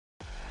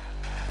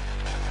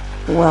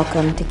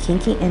Welcome to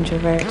Kinky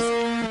Introverts,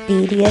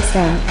 BDSM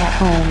at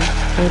Home,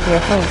 with your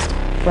host,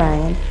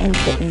 Brian and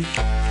Kitten.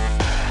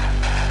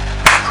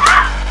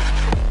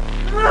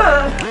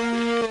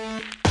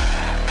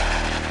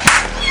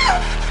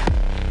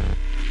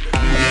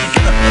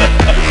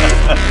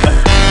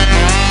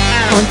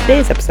 On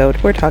today's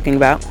episode, we're talking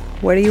about,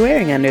 what are you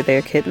wearing under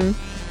there, Kitten?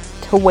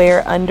 To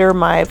wear under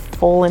my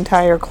full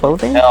entire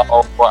clothing?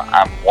 No,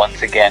 I'm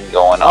once again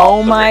going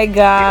Oh my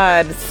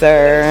god,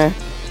 sir.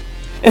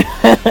 You're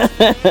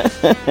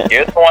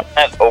the one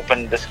that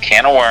opened this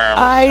can of worms.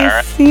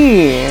 I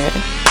see.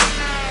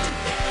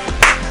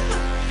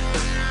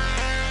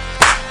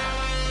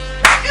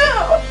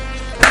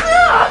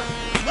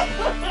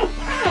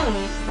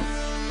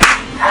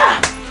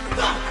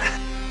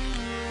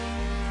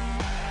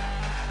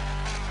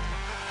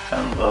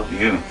 I love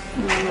you.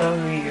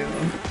 Love you,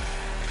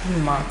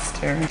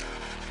 monster.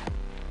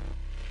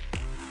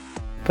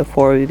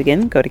 Before we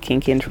begin, go to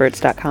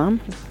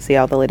kinkyintroverts.com, see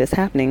all the latest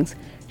happenings,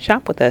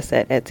 shop with us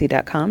at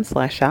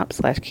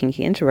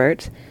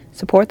etsy.com/shop/kinkyintroverts,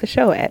 support the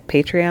show at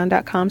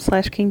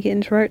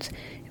patreon.com/kinkyintroverts.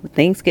 When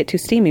things get too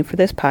steamy for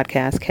this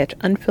podcast, catch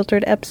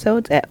unfiltered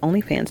episodes at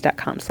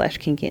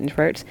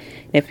onlyfans.com/kinkyintroverts.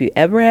 And if you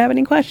ever have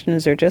any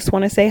questions or just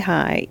want to say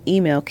hi,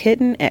 email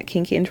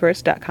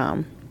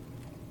kitten@kinkyintroverts.com.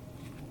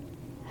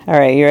 All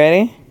right, you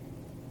ready?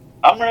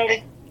 I'm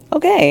ready.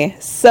 Okay,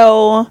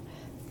 so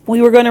we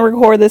were going to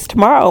record this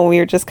tomorrow, and we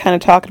were just kind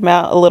of talking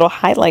about a little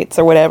highlights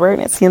or whatever, and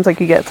it seems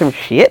like you got some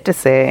shit to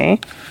say.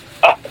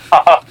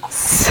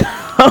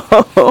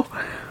 So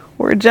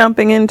we're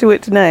jumping into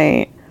it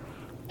tonight.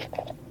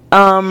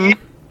 Okay,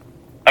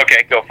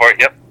 go for it.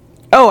 Yep.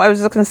 Oh, I was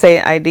just going to say,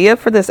 idea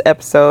for this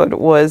episode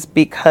was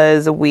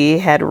because we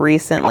had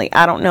recently,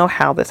 I don't know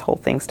how this whole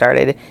thing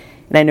started,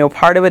 and I know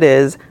part of it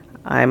is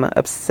I'm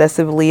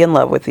obsessively in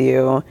love with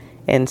you.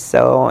 And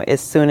so as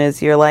soon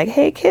as you're like,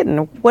 hey,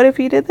 Kitten, what if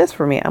you did this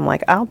for me? I'm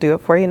like, I'll do it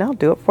for you, and I'll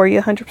do it for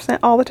you 100%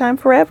 all the time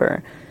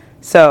forever.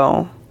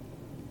 So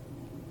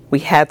we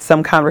had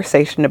some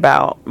conversation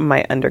about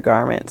my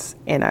undergarments,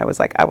 and I was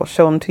like, I will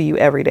show them to you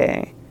every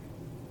day.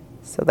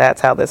 So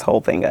that's how this whole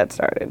thing got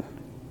started.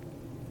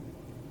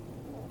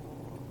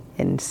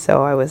 And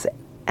so I was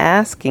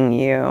asking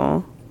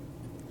you,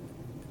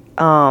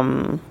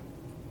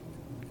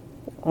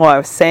 well, I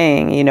was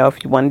saying, you know,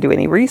 if you want to do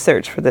any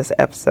research for this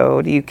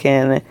episode, you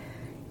can,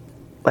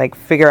 like,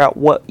 figure out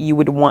what you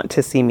would want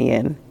to see me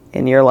in.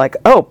 And you're like,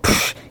 oh,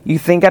 you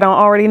think I don't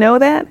already know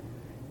that?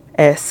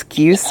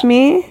 Excuse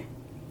me?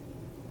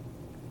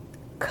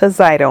 'Cause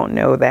I don't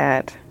know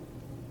that.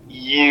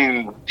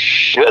 You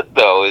should,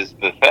 though, is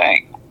the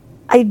thing.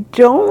 I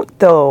don't,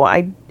 though.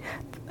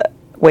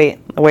 Wait.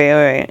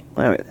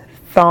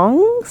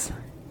 Thongs?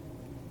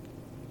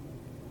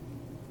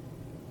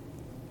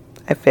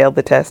 I failed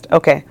the test.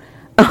 Okay.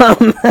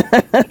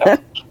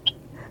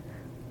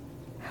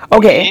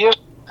 Okay. Yep.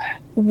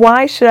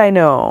 Why should I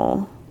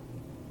know?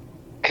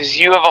 Because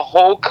you have a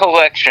whole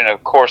collection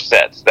of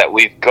corsets that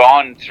we've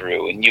gone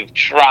through and you've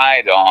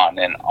tried on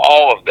and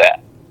all of that.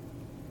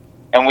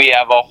 And we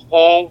have a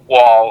whole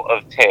wall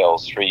of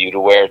tails for you to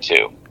wear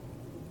too.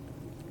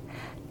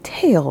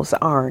 Tails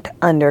aren't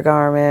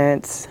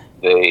undergarments.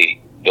 They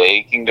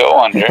can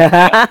go under.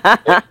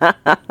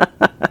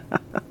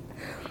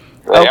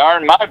 They are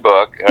in my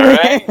book, all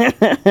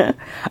right?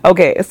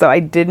 Okay, so I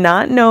did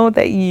not know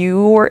that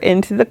you were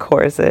into the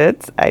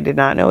corsets. I did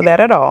not know that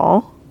at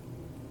all.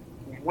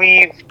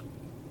 We've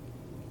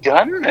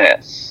done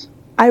this.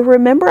 I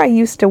remember I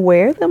used to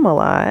wear them a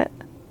lot.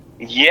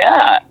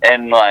 Yeah,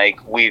 and like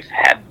we've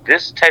had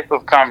this type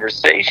of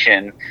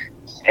conversation,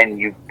 and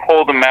you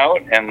pulled them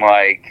out and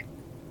like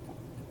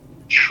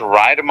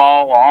tried them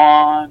all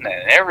on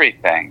and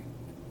everything.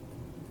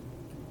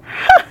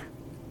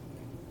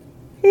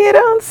 You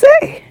don't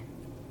say.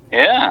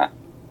 Yeah.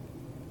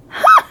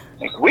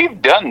 Like,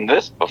 we've done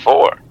this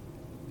before.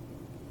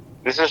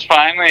 This is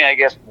finally, I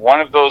guess,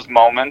 one of those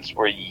moments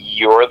where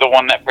you're the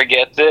one that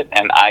forgets it,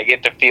 and I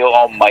get to feel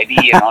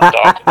almighty and on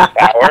top of the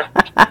tower.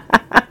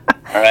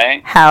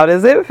 Alright? How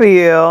does it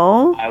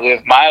feel? I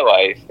live my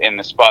life in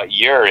the spot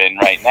you're in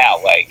right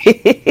now, like,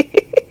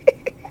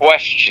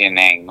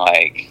 questioning,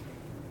 like,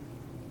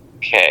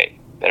 okay,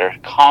 they're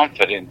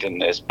confident in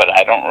this, but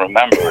I don't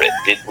remember it.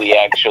 Did we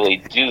actually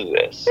do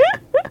this?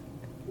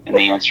 And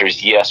the answer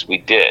is yes, we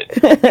did.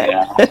 You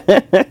know?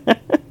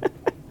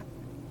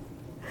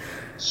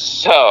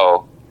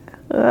 So.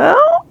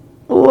 Well,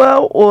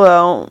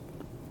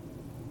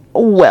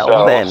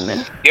 So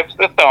then. Skip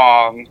the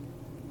thong,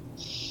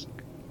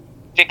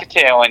 stick a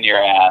tail in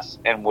your ass,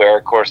 and wear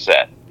a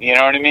corset. You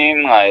know what I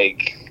mean?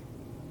 Like.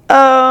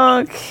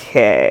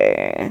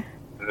 Okay.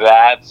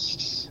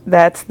 That's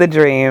the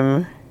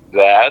dream.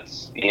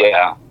 That's it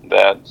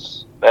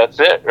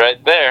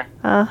right there.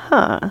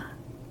 Uh-huh.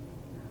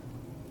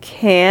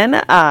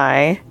 Can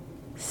I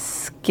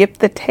skip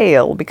the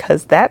tail?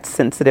 Because that's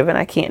sensitive and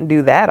I can't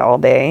do that all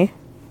day.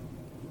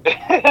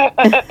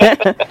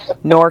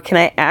 Nor can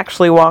I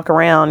actually walk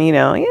around, you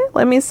know,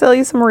 let me sell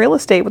you some real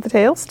estate with the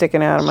tail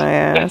sticking out of my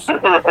ass.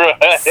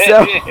 Right.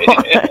 So,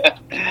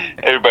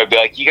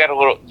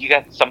 You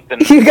got something.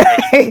 You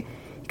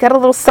got a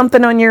little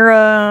something on your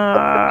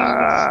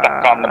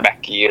stuck on the back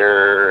of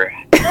your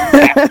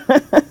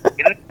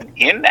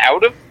in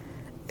out of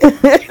your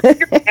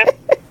head?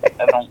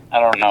 I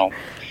don't know.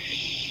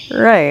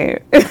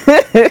 Right.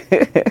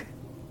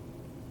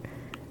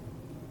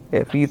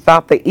 If you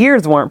thought the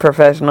ears weren't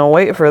professional,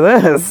 wait for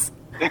this.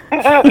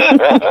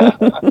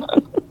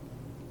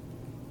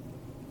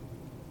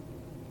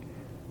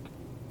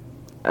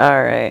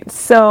 All right.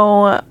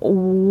 So,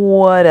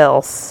 what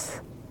else?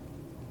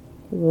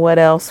 What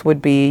else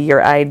would be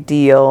your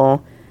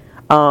ideal?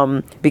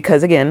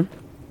 Because again,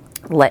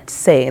 let's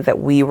say that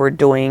we were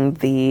doing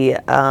the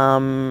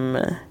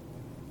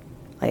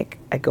like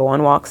I go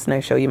on walks and I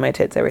show you my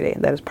tits every day.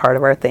 That is part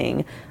of our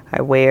thing.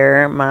 I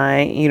wear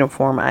my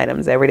uniform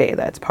items every day.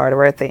 That's part of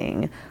our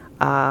thing.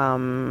 I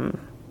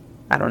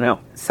don't know.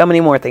 So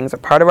many more things are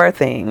part of our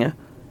thing.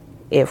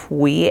 If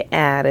we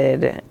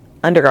added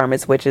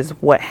undergarments, which is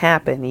what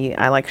happened.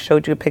 I like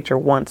showed you a picture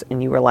once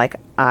and you were like,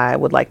 I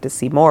would like to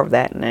see more of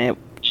that. And it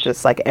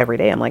just like every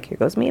day I'm like, here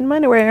goes me in my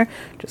underwear.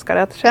 Just got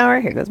out the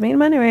shower. Here goes me in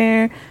my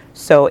underwear.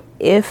 So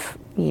if,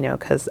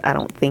 because I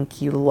don't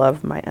think you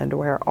love my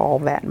underwear all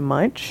that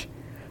much.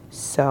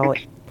 So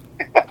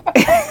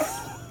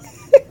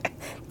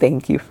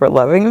thank you for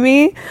loving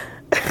me.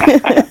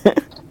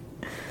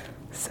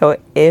 So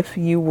if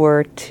you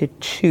were to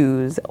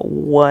choose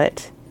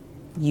what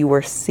you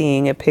were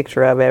seeing a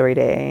picture of every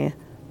day,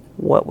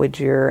 what would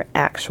your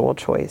actual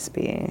choice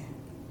be?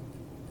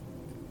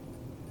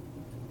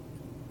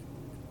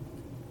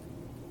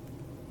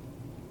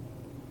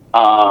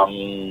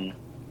 I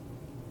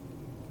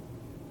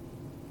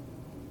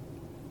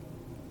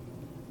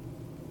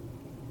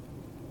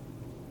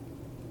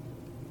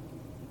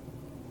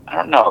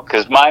don't know,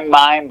 because my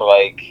mind,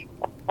 like,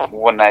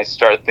 when I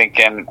start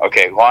thinking,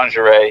 okay,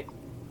 lingerie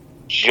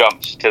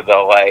jumps to the,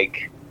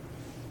 like,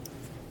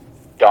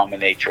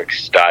 dominatrix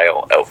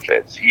style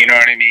outfits. You know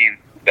what I mean?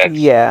 That's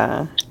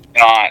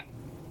not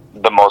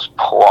the most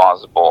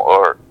plausible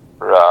or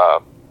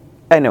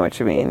I know what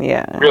you mean,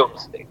 yeah.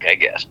 realistic, I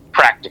guess.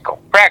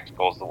 Practical.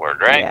 Practical is the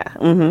word, right? Yeah.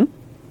 Mm-hmm.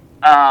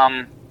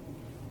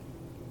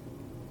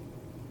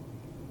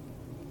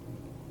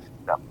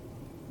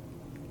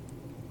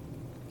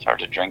 It's hard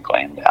to drink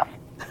laying down.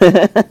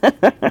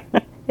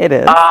 It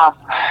is.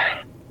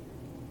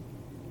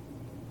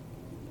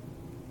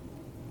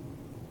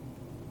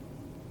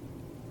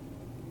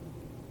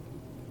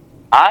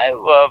 I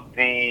love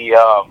the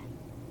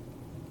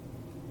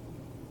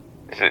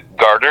is it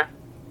garter?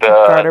 The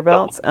garter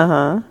belts?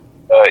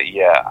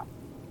 Yeah.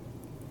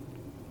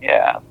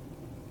 Yeah.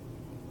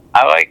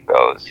 I like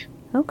those.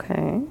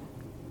 Okay.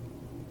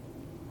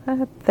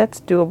 That's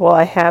doable.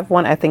 I have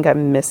one. I think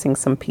I'm missing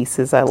some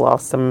pieces. I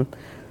lost some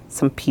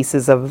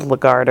pieces of the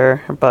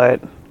garter, but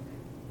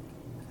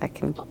I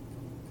can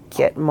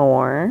get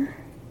more.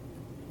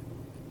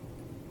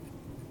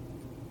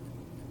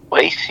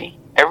 Lacy.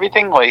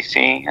 Everything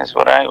lacy is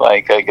what I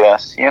like, I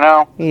guess,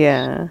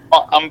 Yeah.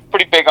 Well, I'm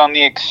pretty big on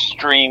the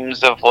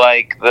extremes of,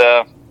 like,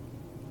 the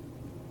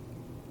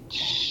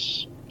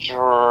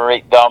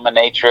straight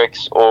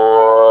dominatrix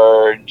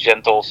or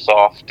gentle,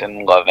 soft,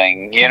 and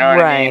loving. You know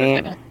what I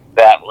mean?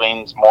 That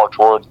leans more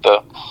toward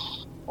the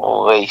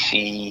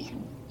lacy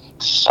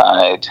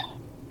side.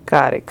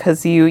 Got it.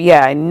 Because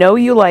I know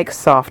you like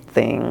soft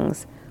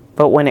things,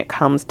 but when it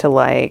comes to,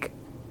 like,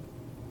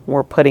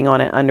 we're putting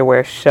on an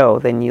underwear show,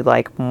 then you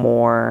like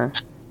more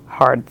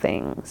hard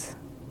things.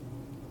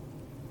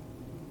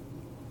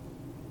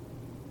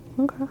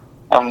 Okay.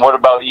 And what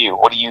about you?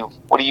 What do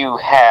you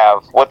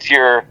have? What's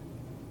your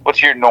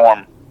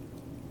norm?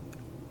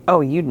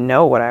 Oh, you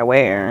know what I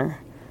wear.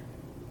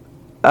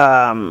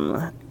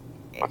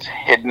 What's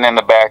hidden in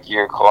the back of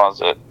your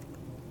closet?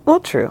 Well,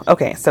 true.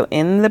 Okay, so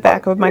in the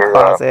back of my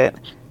closet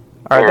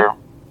are the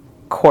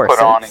corsets.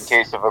 Put on in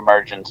case of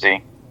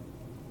emergency.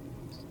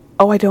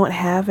 Oh, I don't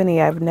have any.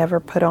 I've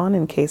never put on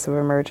in case of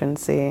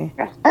emergency.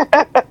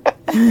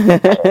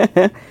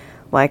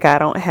 Like, I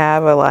don't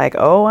have a, like,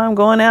 oh, I'm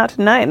going out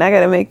tonight and I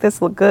got to make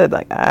this look good.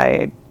 Like,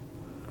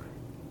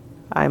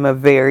 I'm a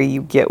very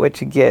you get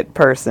what you get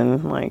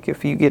person. Like,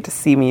 if you get to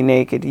see me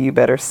naked, you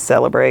better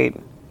celebrate.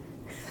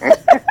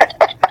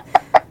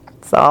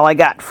 That's all I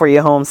got for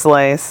you, home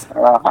slice.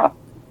 Uh-huh.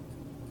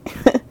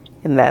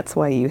 And that's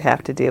why you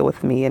have to deal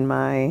with me and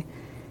my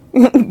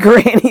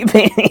granny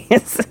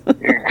panties.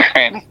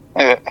 Granny.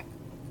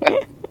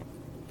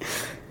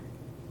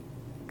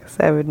 Because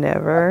I've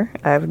never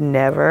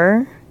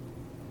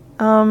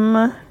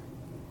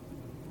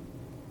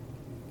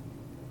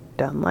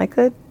done like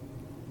I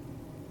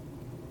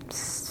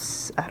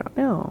don't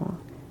know.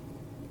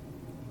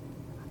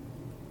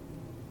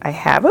 I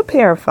have a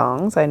pair of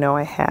thongs. I know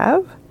I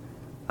have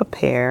a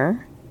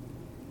pair.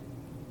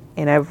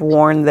 And I've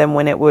worn them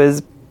when it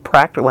was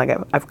practical. Like,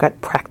 I've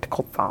got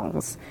practical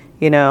thongs.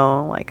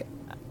 Like,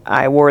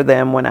 I wore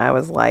them when I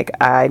was like,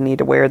 I need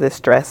to wear this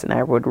dress and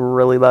I would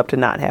really love to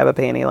not have a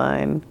panty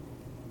line.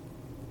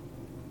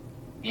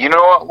 You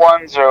know what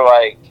ones are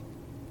like?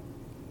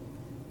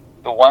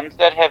 The ones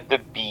that have the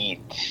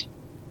beads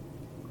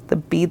The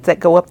beads that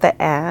go up the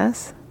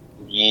ass?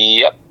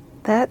 Yep.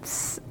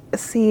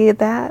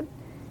 That...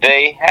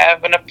 They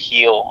have an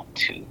appeal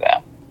to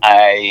them.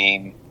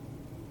 I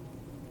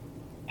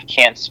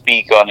can't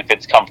speak on if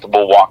it's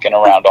comfortable walking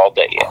around all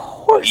day yet. Of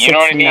course you know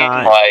what I mean?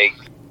 Not. Like,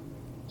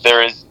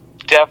 there is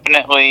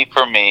definitely,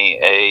 for me,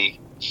 a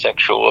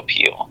sexual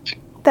appeal to.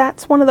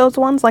 That's one of those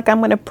ones, like, I'm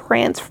going to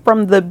prance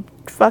from the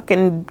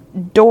fucking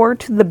door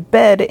to the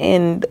bed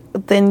and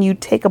then you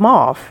take them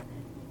off.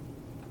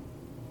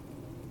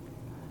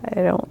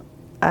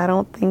 I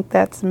don't think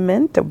that's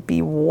meant to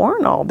be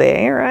worn all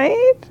day,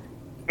 right?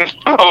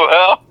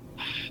 Well,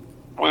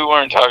 we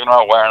weren't talking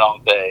about wearing all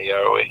day,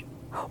 are we?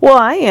 Well,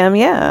 I am,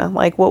 yeah.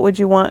 Like, what would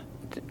you want,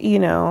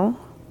 Because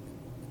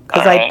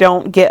right. I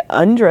don't get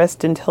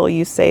undressed until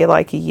you say,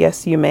 like,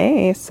 yes, you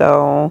may.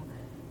 So,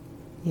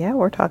 yeah,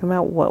 we're talking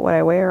about what would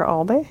I wear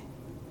all day?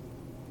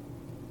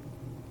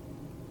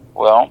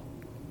 Well,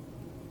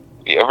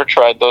 have you ever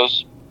tried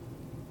those?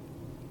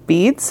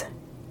 Beads?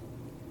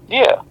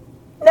 Yeah.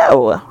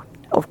 No,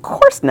 of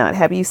course not.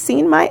 Have you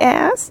seen my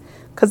ass?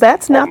 Because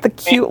that's not the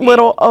cute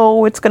little,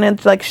 it's going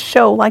to, like,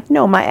 show. Like,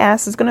 no, my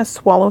ass is going to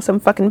swallow some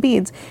fucking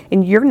beads,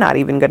 and you're not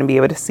even going to be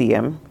able to see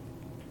them.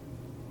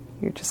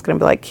 You're just going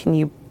to be like, can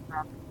you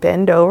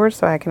bend over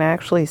so I can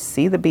actually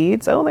see the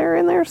beads? Oh, they're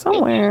in there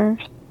somewhere.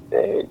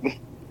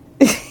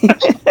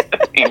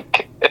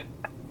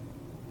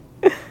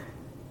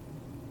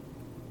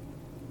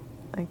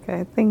 Like,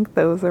 I think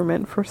those are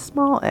meant for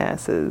small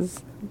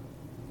asses.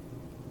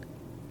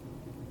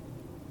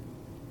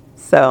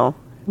 So,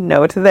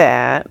 no to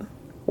that.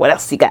 What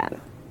else you got?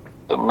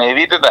 So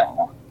maybe to that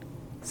one.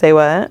 Say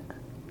what?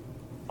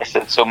 I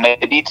said, so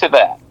maybe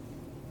to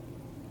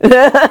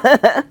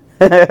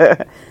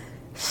that.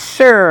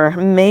 Sure,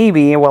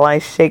 maybe. Well, I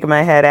shake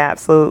my head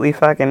absolutely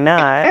fucking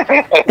not.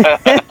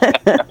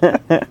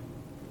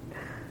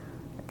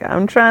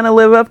 I'm trying to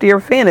live up to your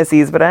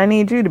fantasies, but I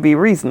need you to be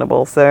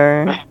reasonable,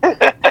 sir.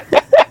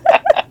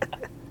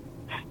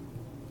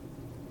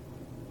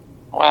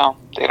 Well,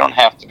 they don't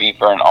have to be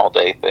for an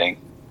all-day thing.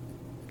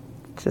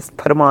 Just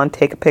put them on,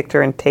 take a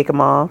picture, and take them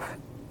off.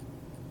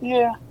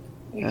 Yeah,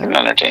 you can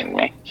entertain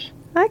me.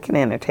 I can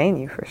entertain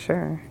you for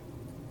sure.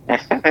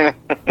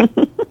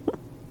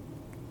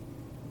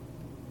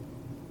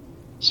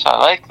 So I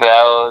like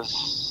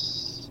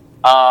those.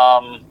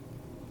 I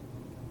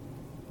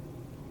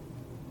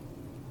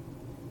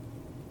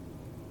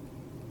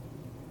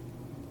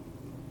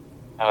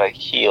like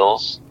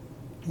heels.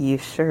 You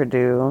sure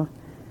do.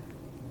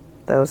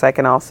 Those I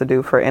can also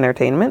do for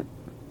entertainment.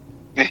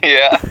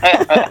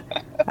 Yeah.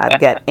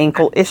 I've got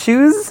ankle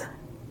issues.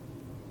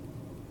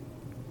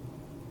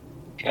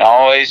 You can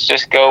always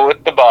just go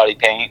with the body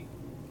paint.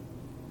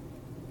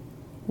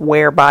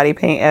 Wear body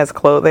paint as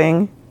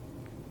clothing.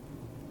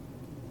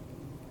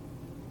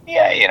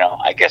 Yeah,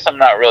 I guess I'm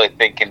not really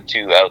thinking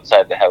too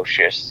outside the house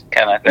shifts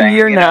kind of thing.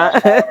 You're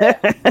not.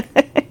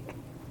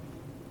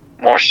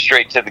 More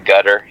straight to the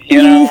gutter,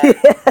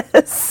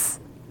 Yes.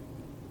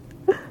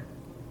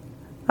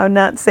 I'm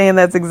not saying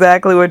that's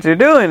exactly what you're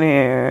doing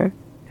here.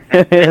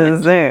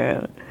 I'm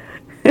saying.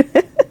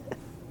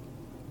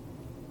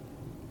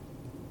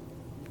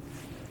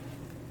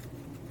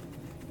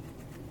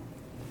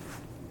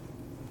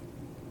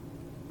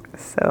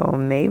 So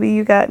maybe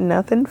you got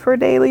nothing for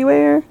daily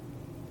wear?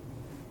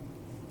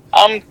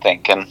 I'm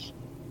thinking.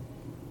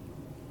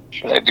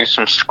 Should I do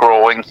some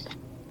scrolling?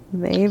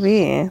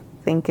 Maybe.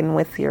 Thinking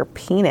with your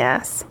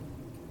penis.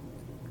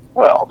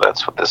 Well,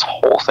 that's what this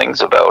whole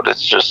thing's about.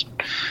 It's just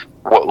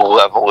what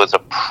level is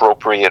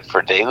appropriate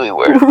for daily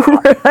wear.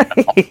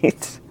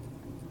 Right.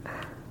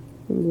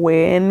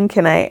 When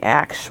can I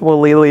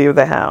actually leave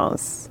the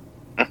house?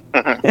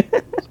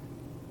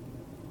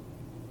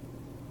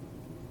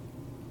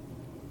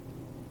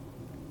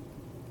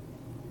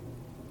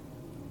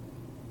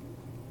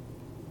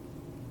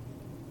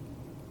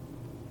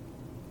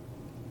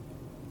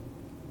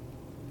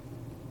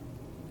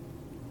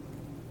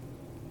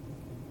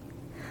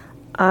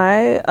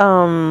 I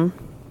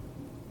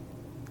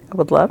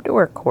would love to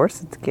wear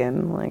corsets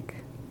again, like.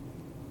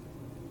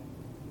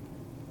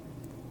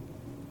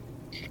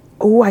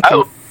 Oh, I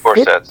can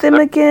fit them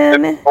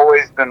again. They've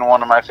always been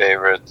one of my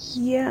favorites.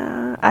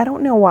 Yeah, I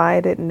don't know why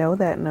I didn't know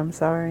that, and I'm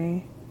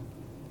sorry.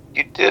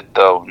 You did,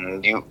 though,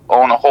 and you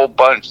own a whole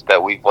bunch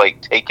that we've,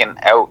 taken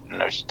out,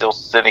 and they're still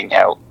sitting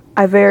out.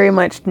 I very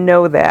much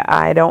know that.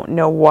 I don't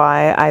know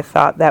why I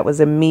thought that was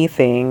a me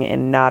thing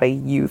and not a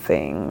you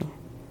thing.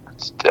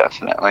 It's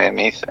definitely a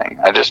me thing.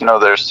 I just know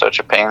they're such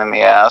a pain in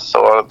the ass a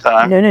lot of the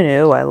time.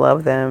 No, I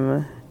love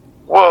them.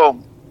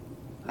 Well,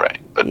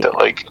 right, but yeah.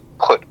 They're,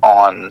 put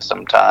on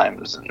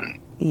sometimes. And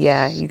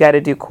yeah, you got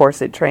to do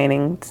corset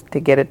training to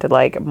get it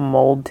to,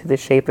 mold to the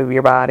shape of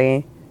your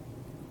body.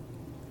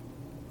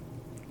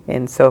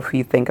 And so if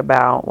you think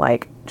about,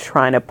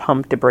 trying to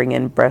pump to bring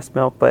in breast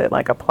milk, but,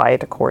 apply it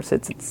to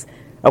corsets, it's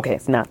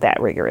not that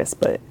rigorous,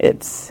 but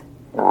it's...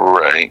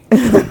 Right.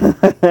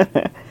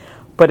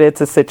 But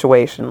it's a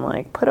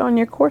situation put on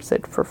your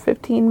corset for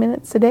 15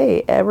 minutes a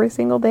day, every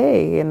single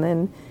day, and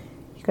then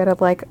you gotta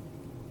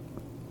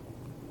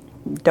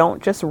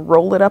don't just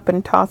roll it up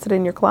and toss it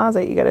in your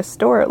closet. You got to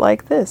store it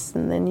like this,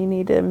 and then you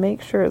need to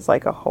make sure it's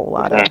like a whole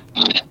lot of.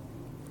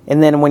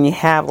 And then when you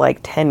have like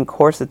 10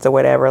 corsets or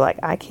whatever, like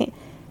I can't.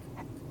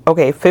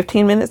 Okay,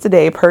 15 minutes a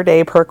day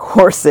per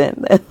corset.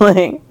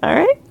 Like, all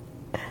right.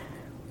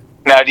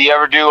 Now, do you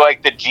ever do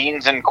like the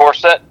jeans and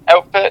corset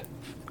outfit?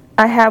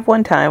 I have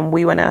one time.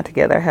 We went out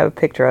together. I have a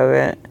picture of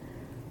it.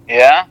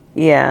 Yeah?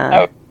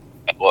 Yeah.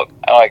 Oh, look,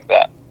 I like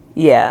that.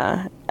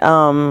 Yeah.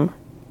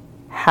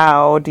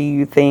 How do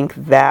you think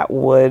that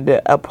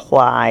would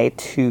apply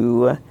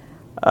to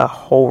a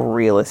whole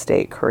real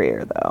estate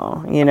career,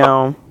 though? You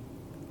know?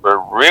 For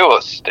real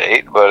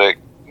estate, but,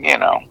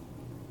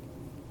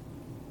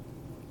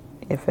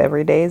 If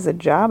every day is a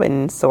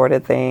jobbing sort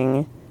of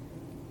thing.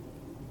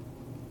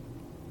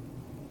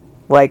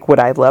 Like, would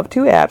I love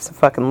to?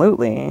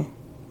 Abso-fucking-lutely.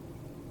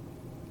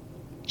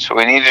 So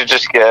we need to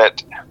just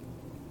get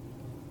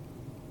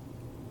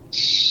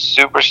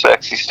super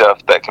sexy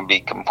stuff that can be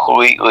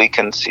completely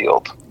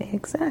concealed.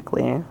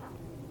 Exactly.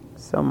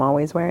 So I'm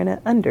always wearing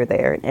it under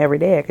there. And every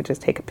day I could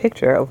just take a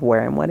picture of what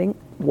I'm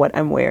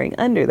wearing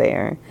under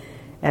there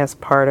as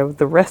part of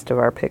the rest of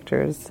our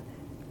pictures.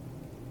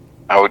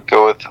 I would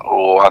go with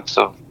lots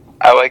of...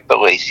 I like the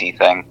lacy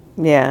thing.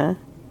 Yeah.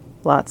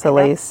 Lots of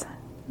lace.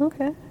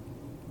 Okay.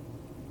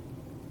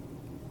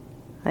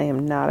 I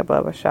am not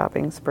above a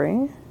shopping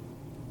spree.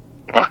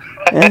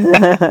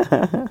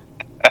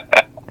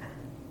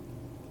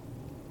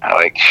 I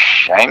like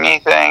shiny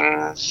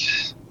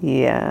things.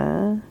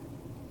 Yeah.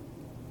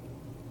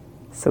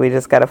 So we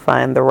just got to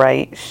find the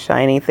right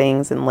shiny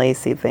things and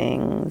lacy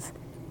things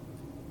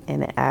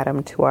and add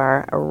them to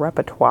our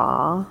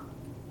repertoire.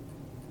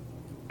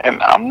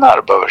 And I'm not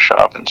above a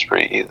shopping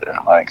spree either.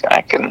 Like,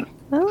 I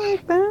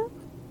like that.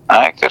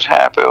 I could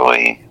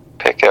happily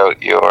pick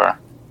out your...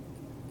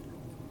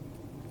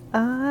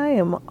 I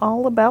am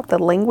all about the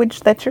language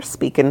that you're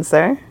speaking,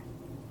 sir.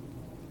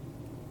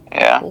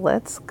 Yeah.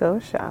 Let's go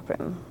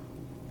shopping.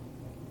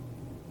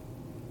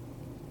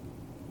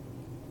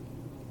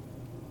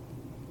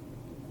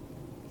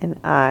 And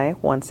I,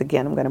 once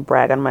again, I'm going to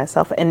brag on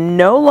myself, and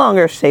no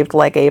longer shaped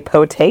like a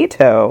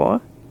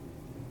potato.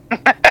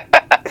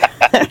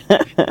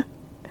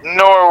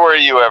 Nor were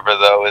you ever,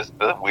 though, is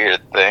the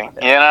weird thing,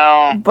 you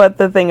know? But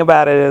the thing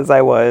about it is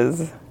I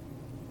was.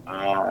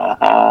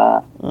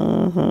 Uh-huh.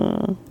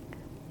 Mm-hmm.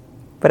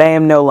 But I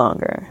am no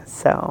longer.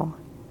 So,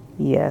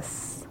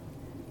 yes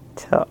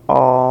to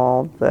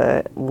all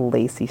the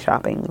lacy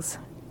shoppings.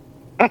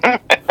 Were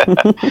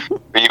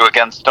you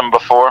against them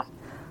before?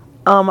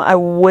 I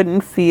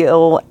wouldn't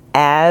feel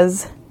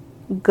as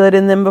good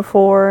in them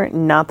before.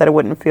 Not that I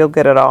wouldn't feel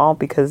good at all,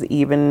 because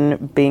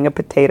even being a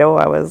potato,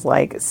 I was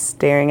like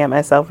staring at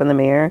myself in the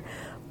mirror.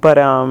 But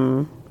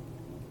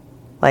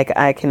like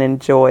I can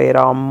enjoy it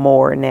all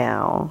more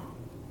now.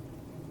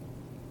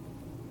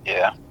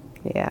 Yeah.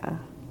 Yeah.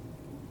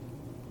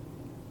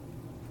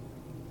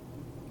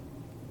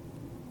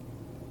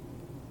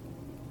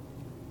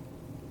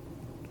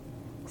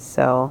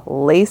 So,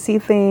 lacy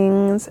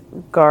things,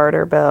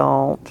 garter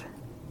belt.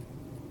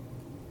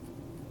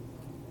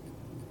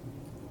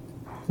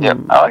 Yep,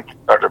 I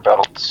like garter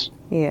belts.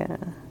 Yeah.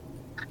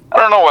 I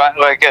don't know why,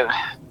 like it.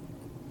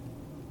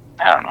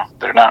 I don't know.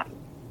 They're not.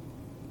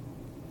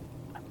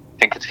 I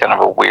think it's kind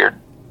of a weird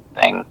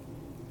thing.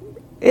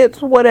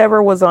 It's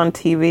whatever was on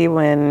TV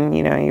when,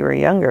 you were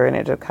younger, and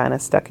it just kind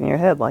of stuck in your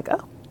head, like,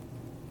 oh,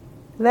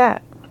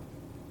 that.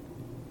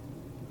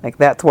 Like,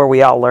 that's where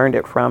we all learned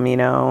it from,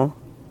 Like,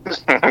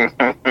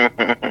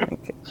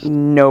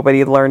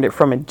 nobody learned it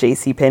from a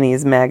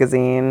JCPenney's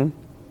magazine.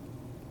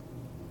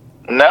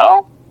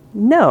 No?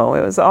 No,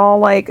 it was all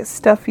like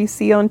stuff you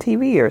see on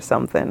TV or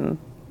something.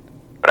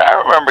 But I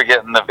remember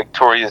getting the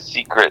Victoria's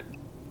Secret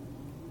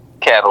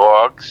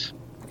catalogs.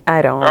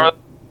 I don't. Remember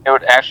it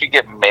would actually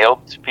get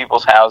mailed to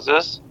people's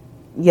houses?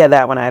 Yeah,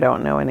 that one I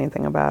don't know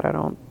anything about, I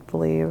don't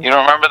believe. You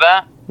don't remember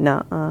that?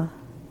 Nuh-uh.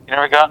 You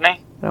never got any?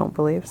 I don't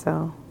believe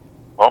so.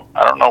 Well,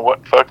 I don't know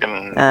what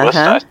fucking list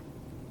I saw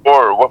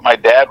or what my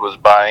dad was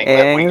buying.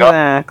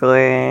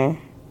 Exactly.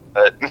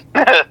 But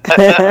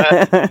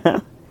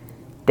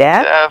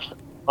Dad,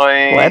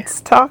 definitely.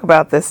 let's talk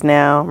about this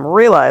now. I'm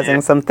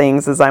realizing some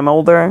things as I'm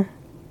older.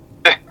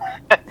 Good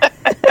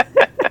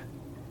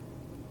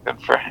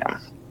for him.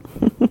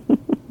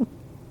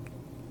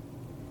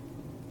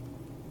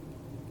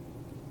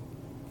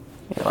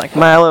 Like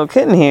my little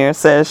kitten here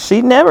says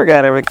she never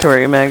got a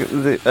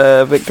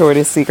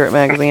Victoria's Secret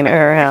magazine at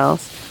her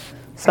house.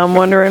 So I'm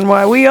wondering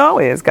why we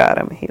always got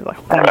them. He's like,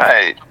 oh,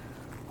 Right.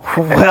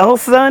 well,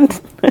 son.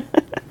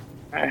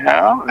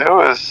 It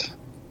was...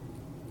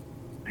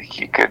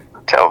 You could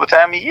tell the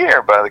time of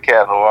year by the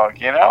catalog,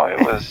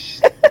 It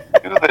was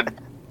to the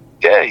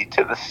day,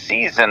 to the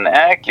season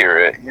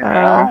accurate,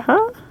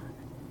 Uh-huh.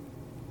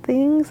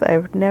 Things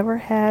I've never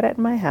had at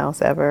my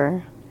house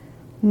ever.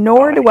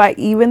 Nor do I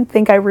even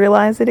think I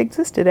realized it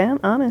existed,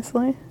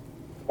 honestly.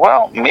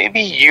 Well,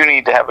 maybe you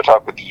need to have a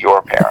talk with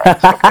your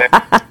parents, okay?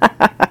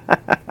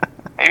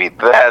 Maybe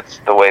that's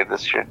the way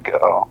this should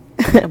go.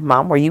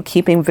 Mom, were you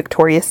keeping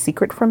Victoria's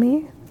Secret from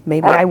me?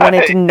 Maybe I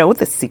wanted to know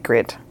the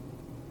secret.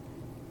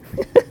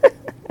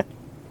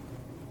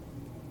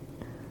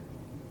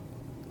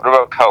 What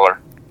about color?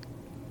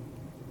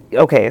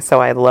 Okay,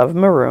 so I love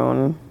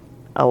maroon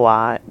a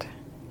lot.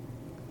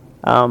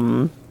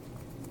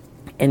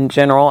 In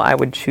general, I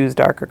would choose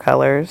darker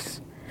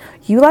colors.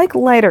 You like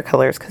lighter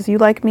colors because you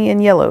like me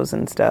in yellows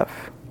and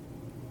stuff.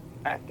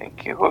 I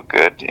think you look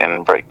good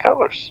in bright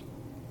colors.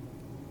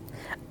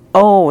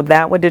 Oh,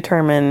 that would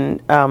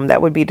determine.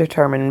 That would be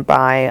determined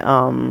by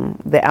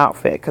the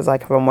outfit. Because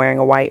like if I'm wearing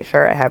a white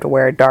shirt, I have to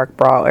wear a dark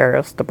bra, or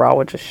else the bra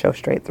would just show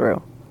straight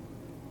through.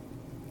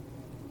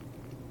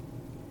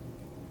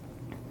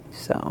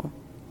 So.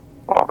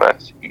 Well,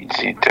 that's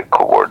easy to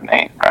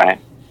coordinate, right?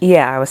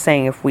 Yeah, I was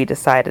saying if we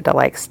decided to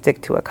like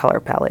stick to a color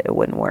palette, it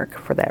wouldn't work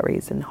for that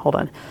reason. Hold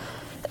on.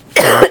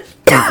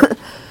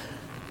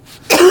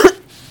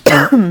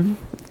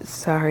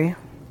 Sorry,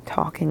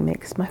 talking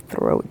makes my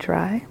throat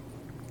dry.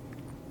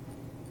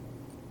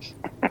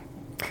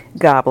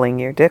 Gobbling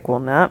your dick will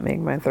not make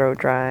my throat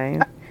dry.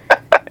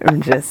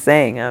 I'm just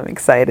saying, I'm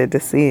excited to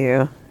see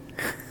you.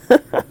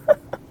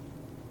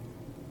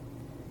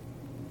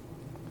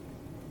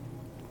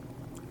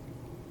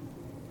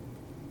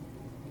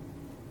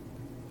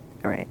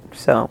 Alright,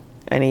 so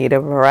I need a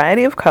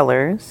variety of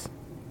colors.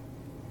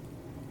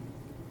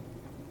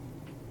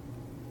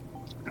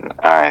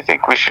 I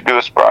think we should do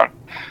a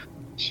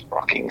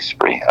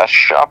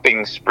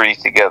shopping spree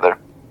together.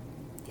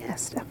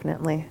 Yes,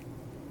 definitely.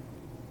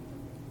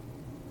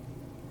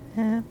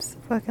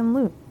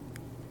 Abso-fucking-lute.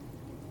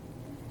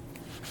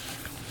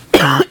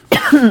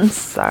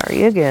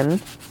 Sorry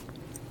again.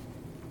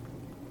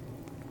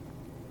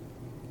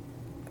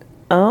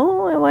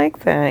 Oh, I like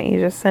that. You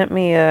just sent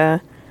me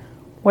a...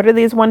 What are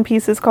these one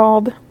pieces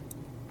called?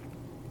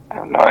 I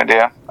have no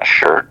idea. A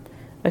shirt.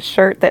 A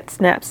shirt that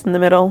snaps in the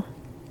middle.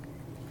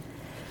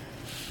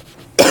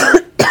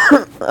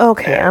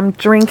 Okay, I'm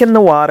drinking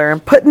the water. I'm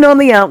putting on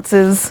the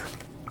ounces.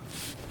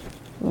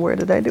 Where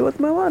did I do with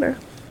my water?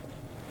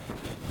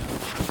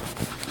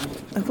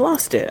 I've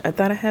lost it. I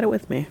thought I had it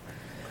with me.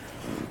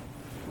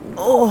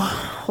 Oh,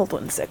 hold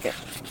on a second.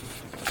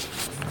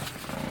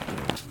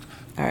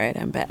 Alright,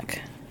 I'm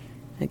back.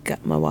 I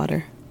got my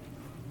water.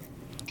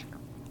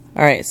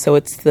 Alright, so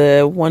it's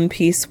the one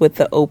piece with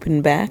the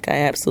open back. I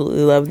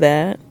absolutely love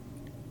that.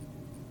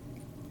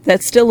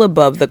 That's still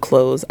above the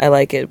clothes. I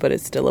like it, but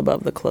it's still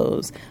above the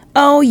clothes.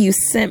 Oh, you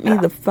sent me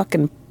the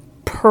fucking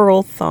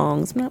pearl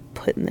thongs. I'm not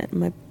putting that in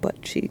my butt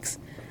cheeks.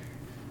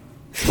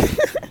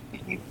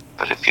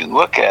 But if you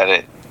look at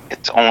it,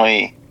 it's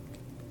only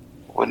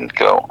wouldn't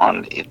go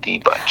on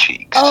the butt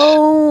cheeks.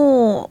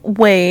 Oh,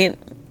 wait.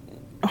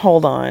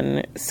 Hold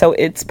on. So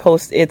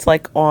it's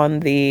like on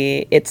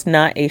the, it's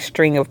not a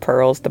string of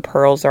pearls. The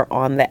pearls are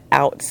on the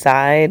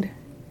outside.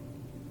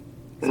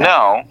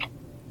 No.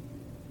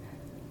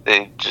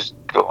 They just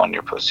go on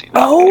your pussy.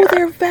 Oh,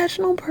 they're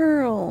vaginal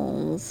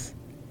pearls.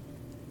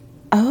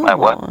 Oh. My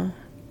what?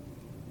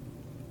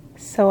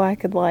 So I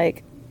could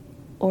like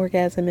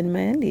orgasm in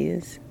my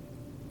undies.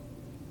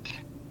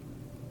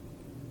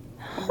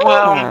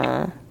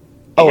 Well,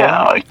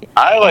 yeah,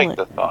 I like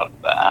the thought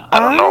of that. I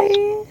don't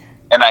know.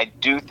 And I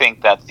do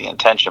think that's the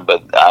intention,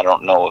 but I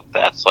don't know if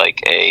that's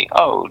like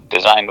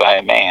designed by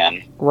a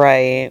man.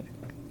 Right.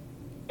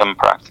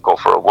 Impractical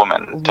for a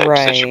woman type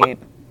situation.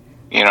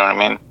 You know what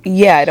I mean?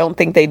 Yeah, I don't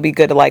think they'd be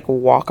good to like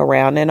walk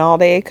around in all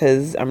day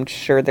because I'm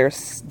sure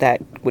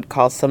that would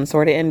cause some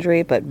sort of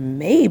injury, but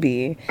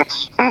maybe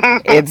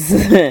it's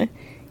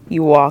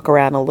you walk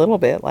around a little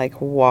bit,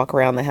 like walk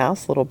around the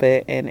house a little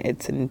bit, and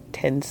it's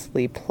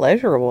intensely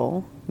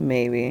pleasurable,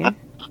 maybe.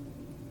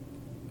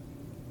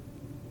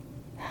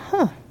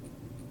 Huh.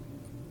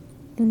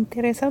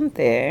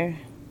 Interesante.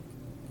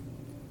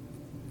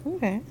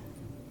 Okay.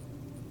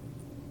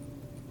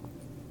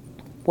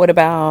 What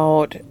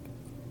about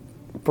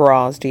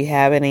bras? Do you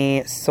have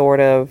any sort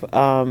of,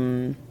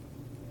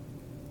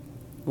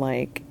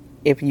 like,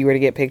 if you were to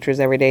get pictures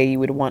every day, you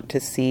would want to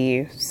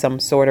see some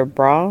sort of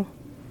bra?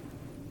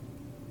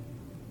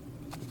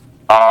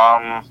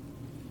 I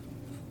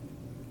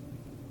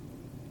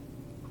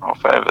don't know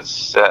if I have a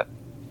set.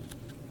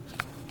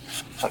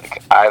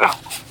 Like, I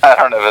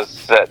don't have a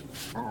set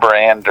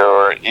brand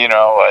or,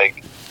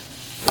 like,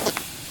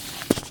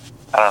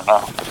 I don't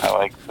know. I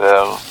like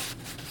the,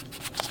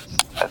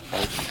 I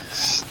think,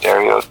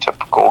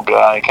 stereotypical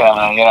guy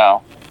kind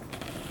of,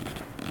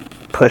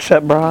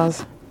 Push-up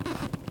bras?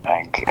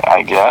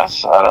 I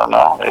guess. I don't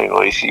know. A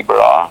lacy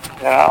bra,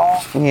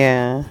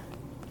 Yeah.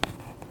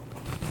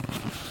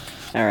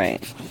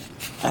 Alright.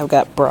 I've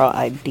got bra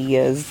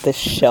ideas. The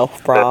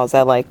shelf bras.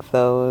 I like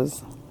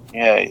those.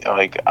 Yeah,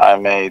 like, I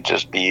may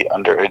just be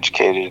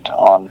undereducated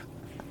on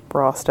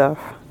bra stuff.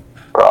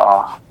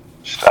 Bra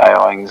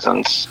stylings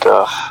and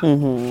stuff.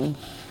 Mm-hmm.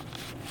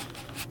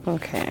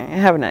 Okay, I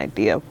have an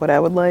idea of what I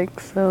would like,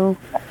 so...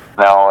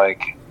 Now,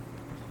 like,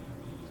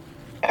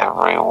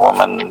 every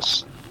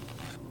woman's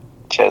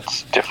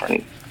tits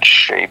different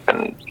shape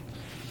and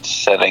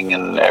setting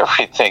and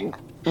everything.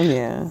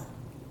 Yeah.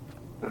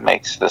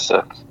 Makes this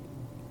a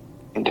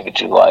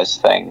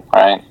individualized thing,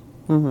 right?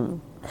 Mm-hmm.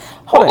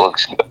 What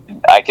looks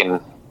good. I can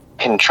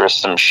Pinterest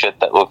some shit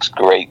that looks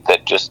great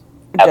that just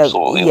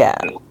absolutely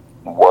wouldn't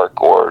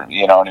work, or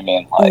you know what I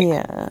mean? Like,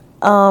 yeah.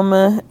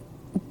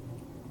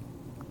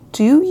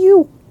 Do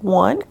you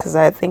want, because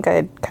I think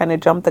I kind of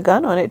jumped the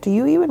gun on it, do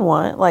you even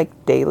want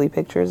like daily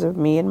pictures of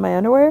me in my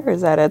underwear?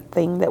 Is that a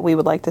thing that we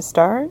would like to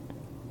start?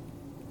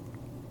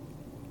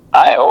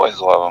 I always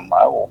love them.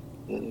 I will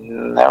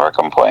never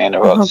complain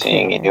about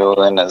seeing you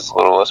in as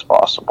little as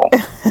possible.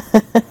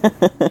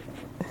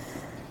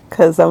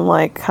 Because I'm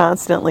like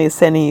constantly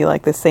sending you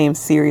like the same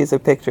series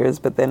of pictures,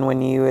 but then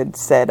when you had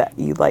said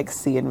you like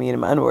seeing me in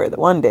my underwear the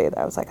one day,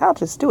 I was like, I'll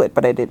just do it.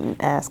 But I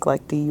didn't ask,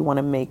 like, do you want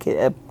to make it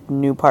a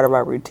new part of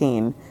our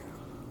routine?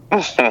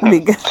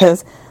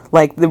 Because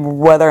like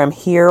whether I'm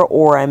here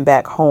or I'm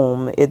back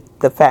home,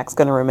 the fact's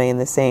going to remain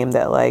the same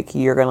that like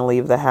you're going to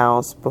leave the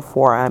house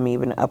before I'm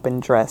even up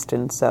and dressed,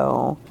 and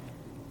so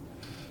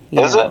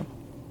is it?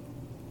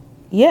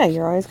 Yeah,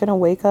 you're always going to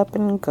wake up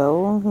and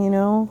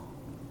go,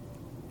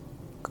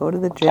 go to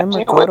the gym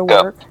or go to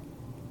work.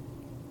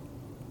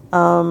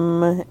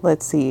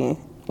 Let's see.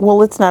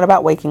 Well, it's not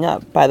about waking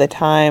up. By the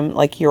time,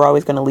 like, you're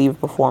always going to leave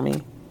before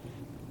me.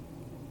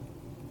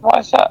 Why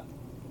is that?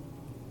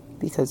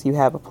 Because you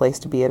have a place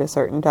to be at a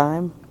certain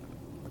time.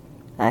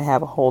 I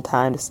have a whole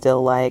time to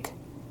still, like,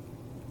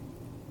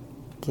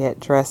 get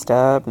dressed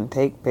up and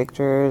take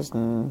pictures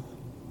and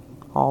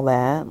all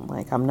that.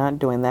 Like, I'm not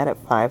doing that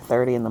at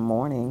 5:30 in the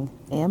morning.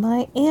 Am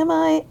I?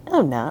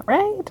 I'm not,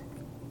 right?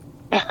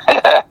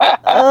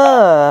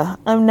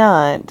 I'm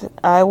not.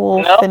 I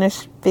will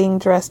finish being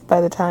dressed by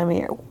the time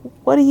here.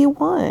 What do you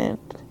want?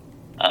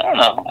 I don't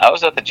know. I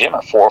was at the gym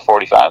at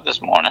 4:45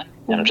 this morning.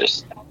 I'm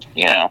just,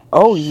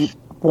 Oh, you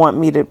want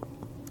me to?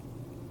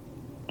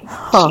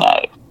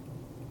 Huh.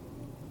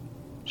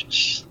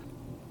 It's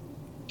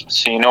not.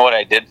 So you know what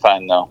I did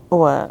find though?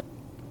 What?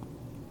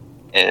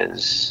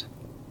 Is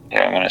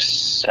I'm gonna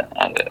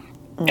send it.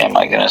 Am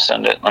I gonna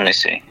send it? Let me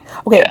see.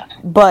 Okay, yeah.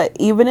 But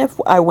even if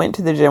I went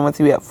to the gym with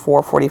you at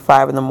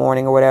 4:45 in the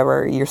morning or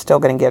whatever, you're still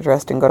gonna get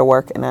dressed and go to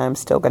work, and I'm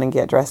still gonna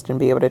get dressed and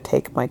be able to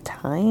take my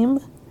time.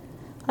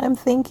 I'm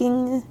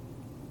thinking,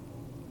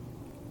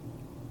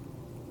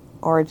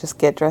 or just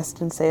get dressed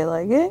and say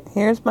like,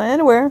 here's my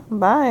underwear,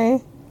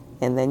 bye,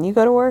 and then you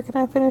go to work and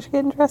I finish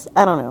getting dressed.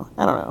 I don't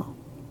know.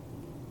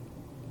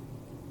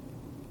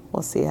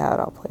 We'll see how it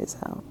all plays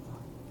out.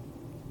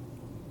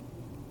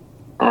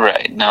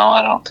 Right. No,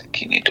 I don't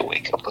think you need to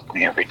wake up with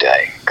me every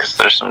day, because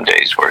there's some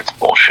days where it's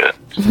bullshit.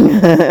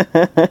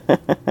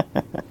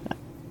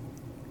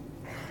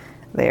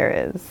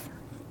 There is.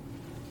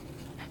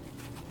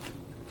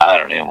 I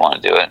don't even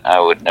want to do it. I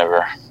would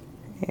never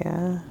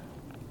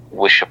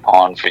wish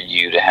upon for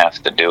you to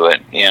have to do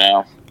it,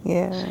 Yeah.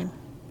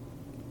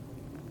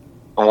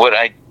 What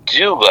I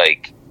do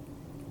like,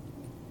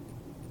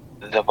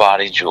 the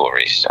body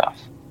jewelry stuff.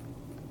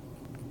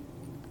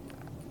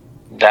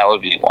 That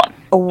would be one.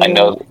 I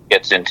know it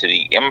gets into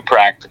the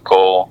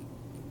impractical.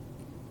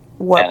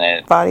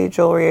 What body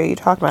jewelry are you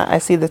talking about? I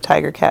see the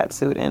tiger cat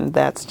suit, and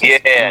that's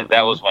just... Yeah,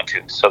 that was one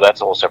too. So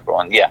that's a whole separate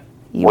one. Yeah.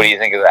 What do you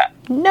think of that?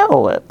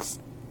 No.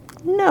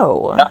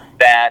 Not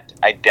that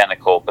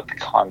identical, but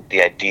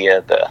the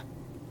idea,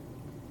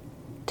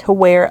 to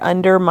wear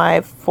under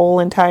my full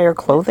entire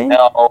clothing?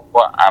 No,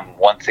 I'm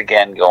once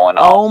again going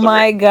off. Oh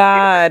my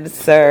God,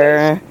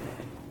 sir.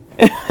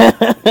 You're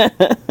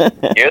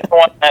the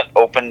one that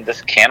opened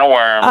this can of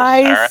worms.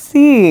 I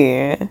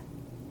see.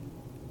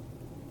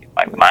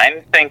 My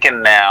mind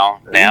thinking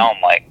now. Now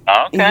I'm like,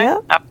 okay,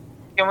 yep. How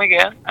can we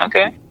get?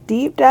 Okay.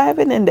 Deep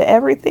diving into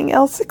everything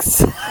else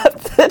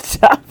except the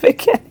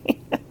topic at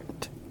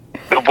hand.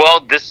 Well,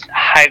 this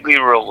highly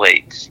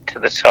relates to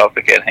the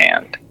topic at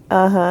hand.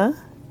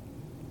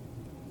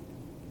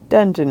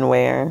 Dungeon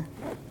wear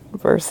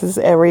versus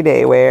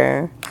everyday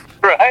wear.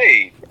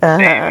 Right.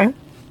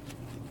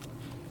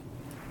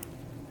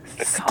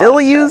 Still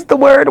use the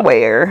word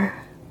wear.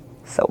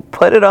 So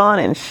put it on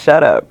and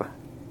shut up.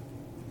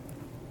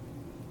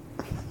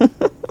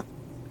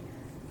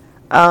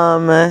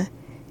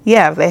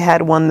 Yeah, if they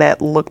had one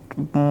that looked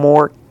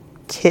more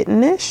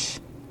kittenish,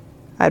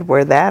 I'd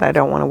wear that. I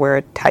don't want to wear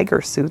a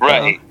tiger suit,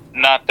 right, though.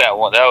 Not that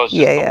one. That was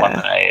just the one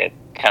that I had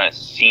kind of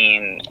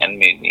seen and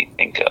made me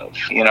think of.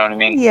 You know what I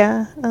mean?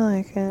 Yeah, I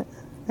like it.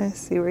 I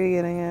see where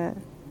you're getting at.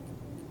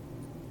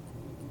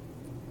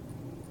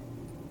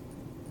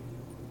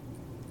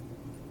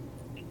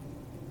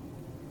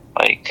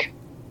 Like,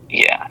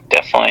 yeah,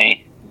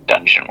 definitely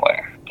dungeon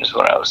wear is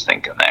what I was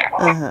thinking there.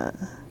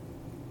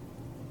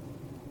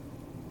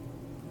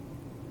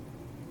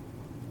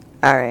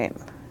 All right.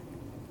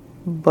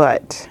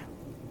 But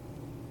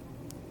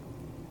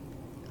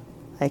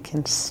I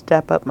can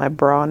step up my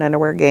bra and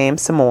underwear game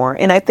some more.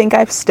 And I think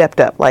I've stepped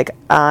up. Like,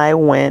 I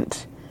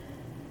went,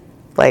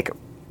 like,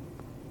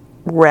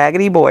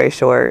 raggedy boy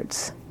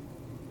shorts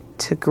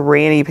to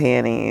granny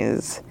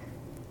panties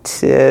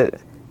to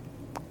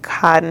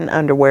cotton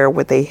underwear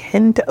with a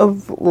hint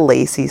of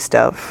lacy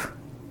stuff.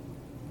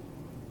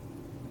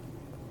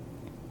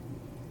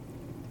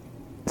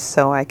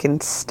 So I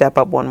can step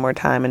up one more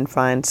time and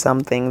find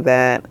something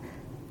that,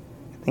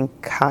 I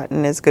think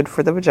cotton is good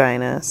for the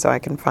vagina, so I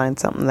can find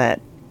something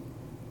that,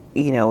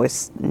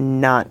 is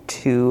not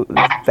too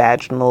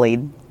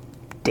vaginally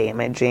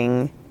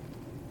damaging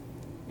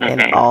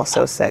and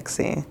also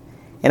sexy.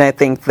 And I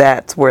think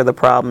that's where the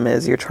problem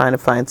is. You're trying to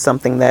find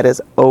something that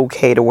is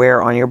okay to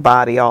wear on your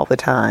body all the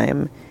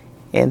time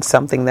and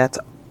something that's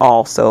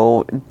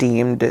also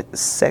deemed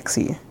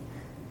sexy.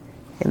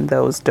 And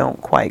those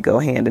don't quite go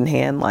hand in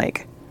hand.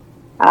 Like,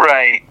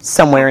 right.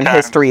 Somewhere Sometimes in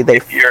history, they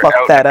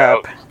fucked that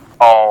up.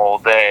 All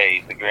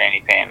day, the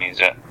granny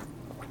panties are.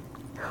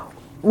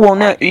 Well,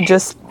 no, you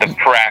just... The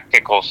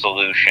practical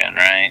solution,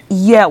 right?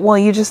 Yeah, well,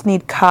 you just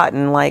need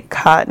cotton. Like,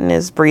 cotton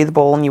is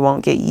breathable and you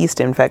won't get yeast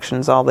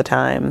infections all the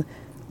time.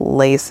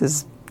 Lace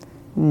is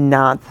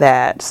not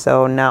that.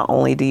 So not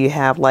only do you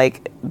have,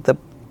 like,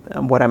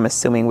 what I'm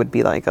assuming would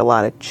be, like, a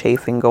lot of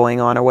chafing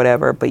going on or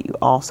whatever, but you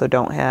also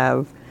don't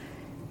have,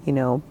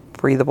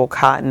 breathable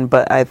cotton.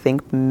 But I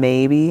think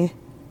maybe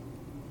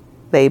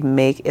they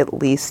make at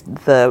least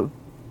the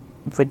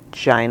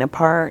vagina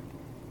part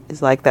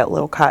is like that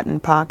little cotton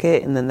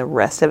pocket, and then the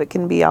rest of it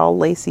can be all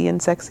lacy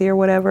and sexy or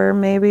whatever,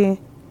 maybe.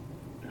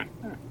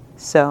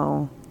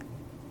 So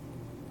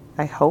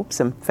I hope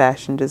some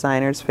fashion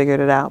designers figured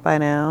it out by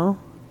now.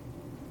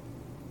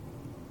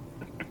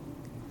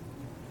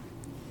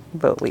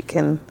 But we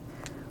can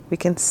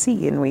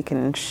see and we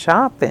can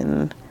shop,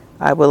 and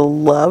I would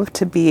love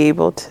to be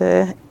able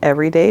to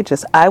every day I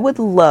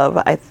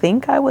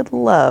think I would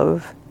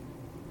love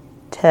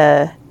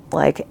to,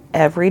 like,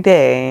 every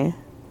day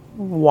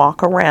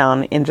walk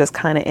around and just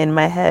kind of in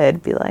my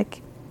head be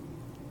like,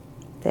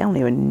 they don't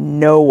even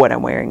know what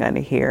I'm wearing under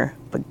here,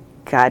 but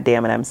god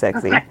damn it, I'm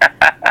sexy.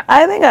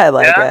 I think I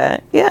like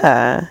that.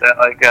 Yeah. Is that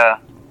like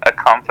a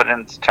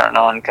confidence turn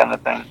on kind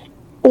of thing?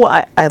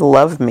 Well, I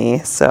love me,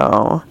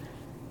 so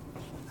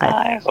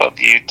I love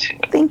you too.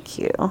 Thank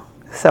you.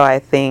 So I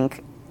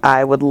think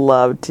I would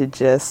love to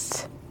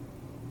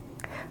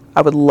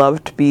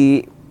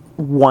be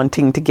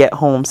wanting to get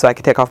home so I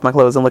could take off my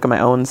clothes and look at my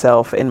own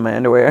self in my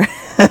underwear.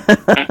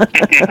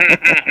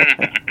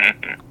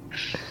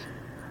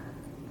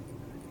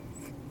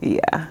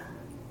 Yeah.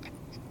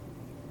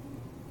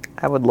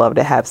 I would love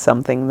to have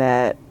something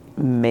that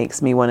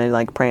makes me want to,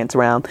 like, prance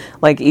around.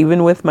 Like,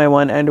 even with my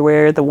one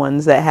underwear, the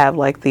ones that have,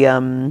 like,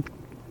 the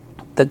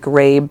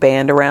gray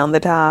band around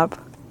the top,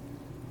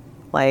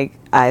 like,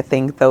 I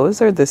think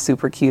those are the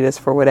super cutest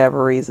for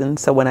whatever reason.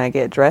 So when I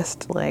get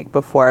dressed, like,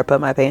 before I put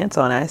my pants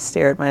on, I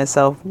stare at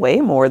myself way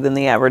more than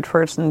the average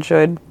person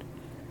should.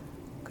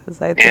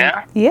 Because I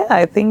think,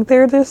 I think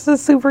they're just the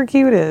super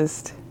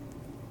cutest.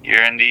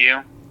 You're into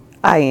you?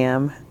 I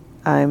am.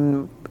 I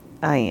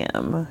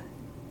am.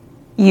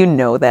 You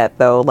know that,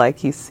 though.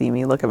 Like, you see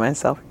me look at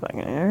myself,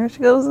 like, there she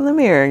goes in the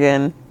mirror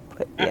again.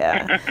 But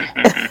yeah.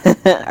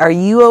 Are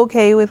you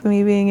okay with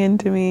me being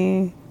into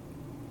me?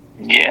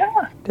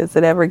 Yeah. Does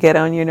it ever get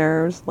on your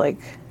nerves? Like,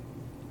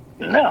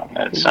 no,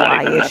 it's not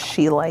why even is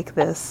she like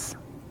this?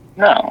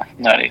 No,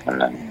 not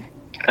even a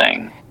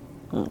thing.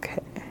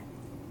 Okay.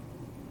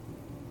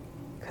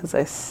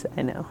 Because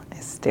I know, I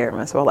stare at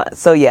myself a lot.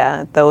 So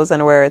yeah, those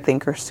underwear I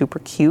think are super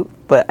cute,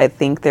 but I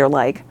think they're,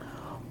 like,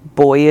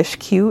 boyish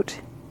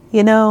cute,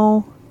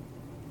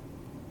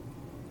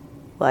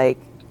 Like.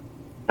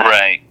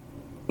 Right.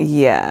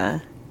 Yeah.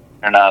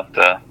 They're not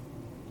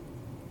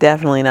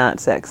definitely not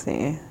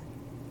sexy.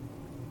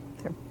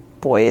 They're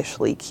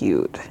boyishly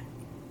cute.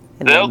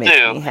 And they'll they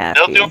make me happy.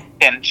 They'll do a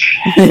pinch.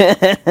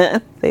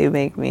 They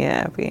make me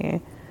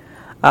happy.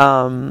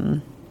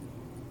 But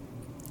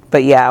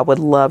yeah, I would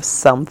love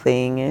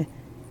something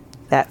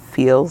that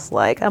feels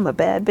like I'm a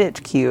bad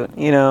bitch cute,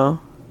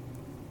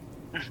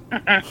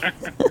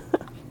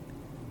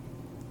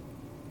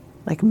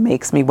 Like,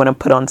 makes me want to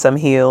put on some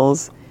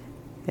heels,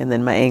 and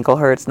then my ankle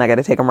hurts and I got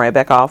to take them right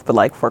back off, but,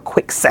 like, for a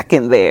quick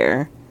second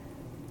there,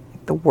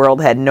 the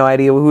world had no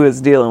idea who it was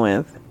dealing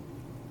with.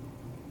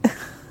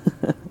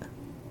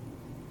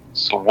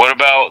 So what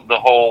about the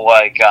whole,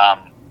 like,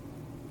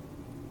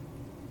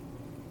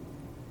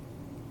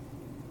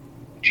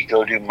 would you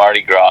go do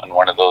Mardi Gras in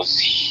one of those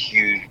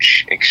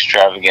huge,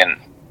 extravagant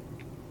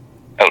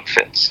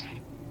outfits?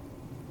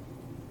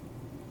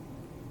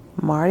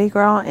 Mardi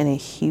Gras in a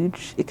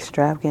huge,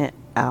 extravagant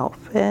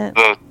outfit?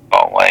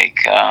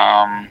 Like,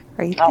 Are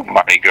you not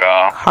Mardi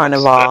Gras.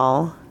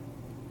 Carnival.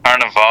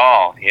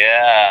 Carnival,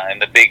 yeah,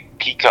 and the big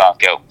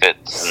peacock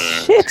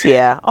outfits. Shit,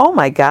 yeah. Oh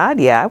my god,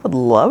 yeah, I would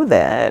love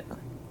that.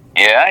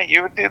 Yeah,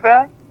 you would do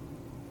that?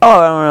 Oh,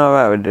 I don't know if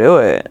I would do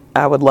it.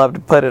 I would love to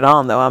put it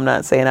on, though. I'm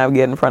not saying I would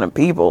get in front of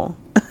people.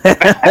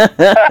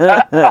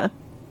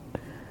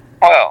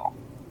 Well.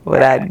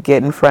 But I'd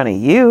get in front of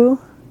you.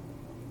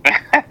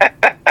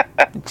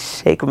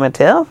 Shake my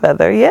tail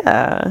feather,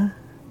 yeah.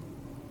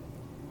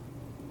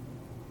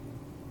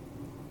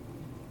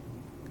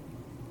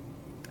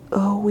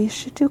 Oh, we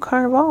should do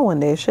Carnival one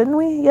day, shouldn't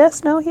we?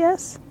 Yes, no,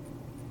 yes?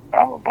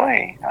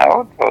 Probably. I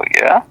would vote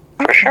yeah,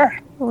 for sure.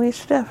 We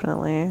should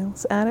definitely.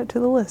 Let's add it to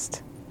the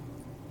list.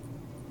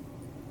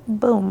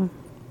 Boom.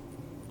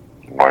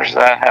 Where's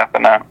that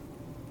happen at?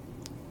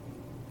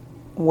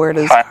 Where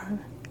does... Well,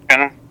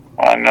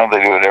 I know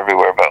they do it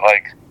everywhere, but,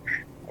 like,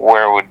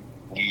 where would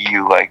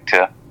you like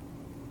to...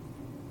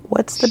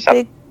 What's the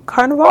big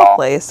carnival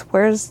place?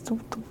 Where's...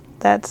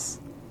 Is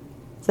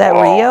that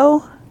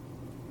Rio?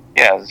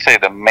 Yeah, I'd say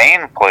the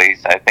main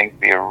place, I think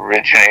the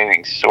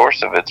originating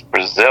source of it's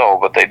Brazil,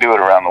 but they do it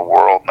around the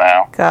world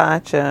now.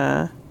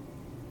 Gotcha.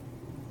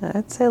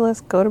 I'd say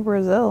let's go to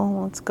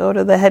Brazil. Let's go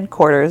to the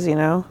headquarters, you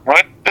know.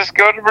 Let's just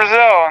go to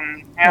Brazil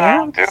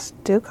and,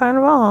 just do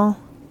Carnival.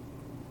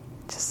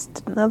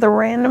 Just another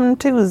random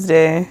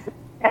Tuesday.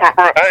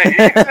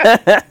 Right.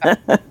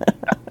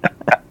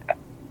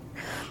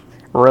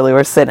 Really,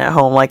 we're sitting at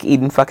home like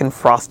eating fucking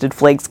Frosted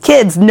Flakes.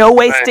 Kids, no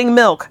wasting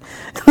milk.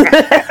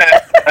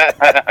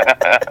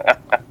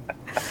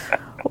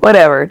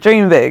 Whatever,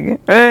 dream big.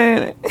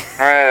 Right?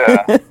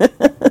 Yeah.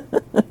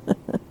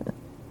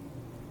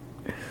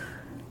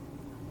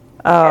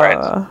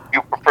 Alright, so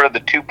you prefer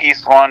the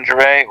 2-piece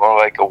lingerie or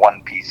like a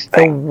 1-piece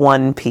thing? The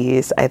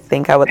 1-piece, I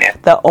think I would. Yeah.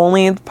 The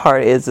only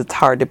part is it's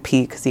hard to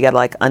pee because you gotta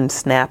like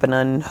unsnap and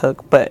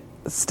unhook, but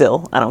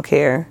still, I don't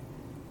care.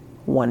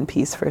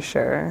 1-piece for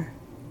sure.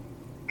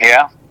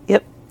 Yeah?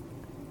 Yep.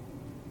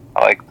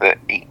 I like the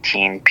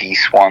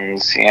 18-piece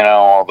ones, you know,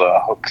 all the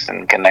hooks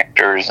and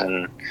connectors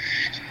and...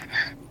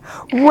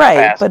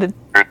 Right, but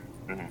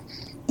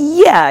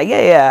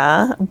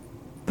yeah.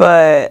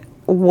 But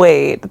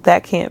wait,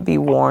 that can't be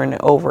worn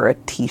over a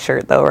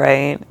t-shirt though,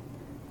 right?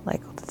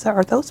 Like,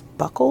 are those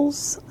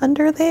buckles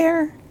under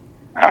there?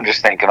 I'm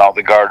just thinking all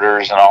the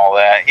garters and all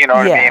that, you know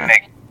what I mean?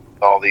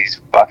 All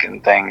these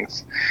fucking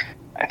things.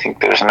 I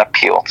think there's an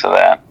appeal to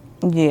that.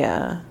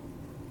 Yeah.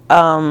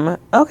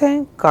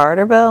 Okay,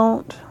 garter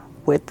belt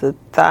with the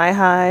thigh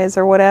highs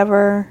or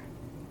whatever.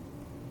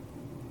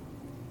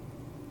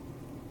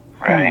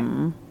 Right.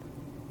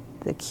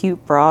 The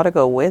cute bra to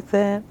go with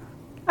it.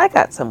 I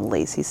got some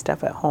lacy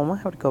stuff at home. I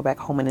have to go back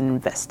home and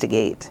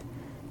investigate.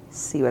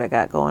 See what I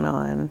got going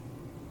on.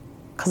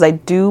 Because I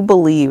do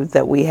believe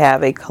that we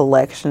have a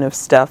collection of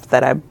stuff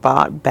that I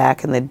bought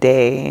back in the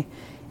day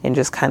and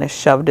just kind of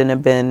shoved in a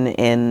bin,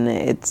 and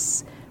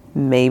it's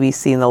maybe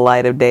seen the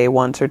light of day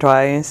once or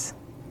twice.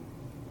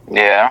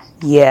 Yeah.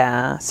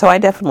 Yeah. So I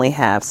definitely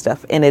have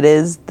stuff. And it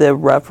is the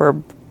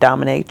rougher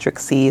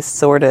dominatrix-y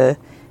sort of...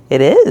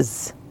 It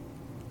is.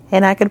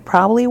 And I could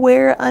probably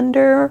wear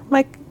under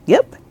my...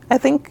 Yep. I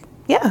think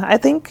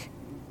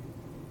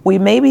we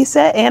may be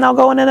set, and I'll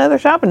go on another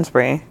shopping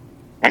spree.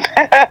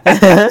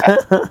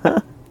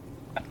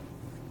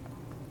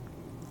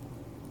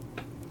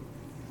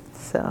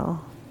 So,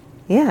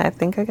 yeah, I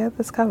think I got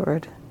this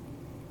covered.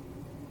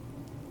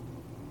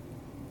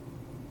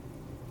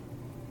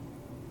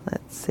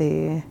 Let's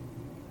see.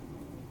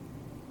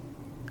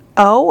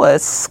 Oh, a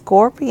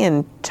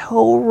scorpion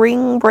toe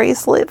ring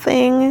bracelet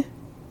thing.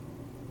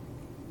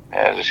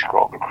 Yeah, I just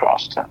scrolled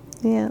across it.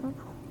 Yeah,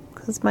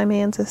 because my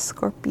man's a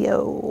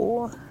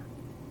Scorpio.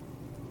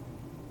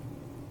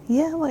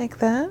 Yeah, I like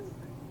that.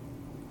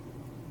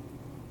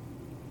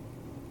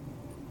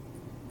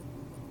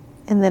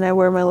 And then I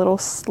wear my little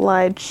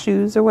slide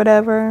shoes or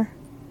whatever.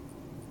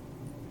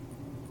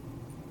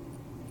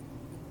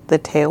 The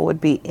tail would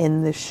be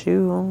in the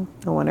shoe.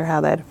 I wonder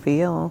how that'd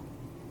feel.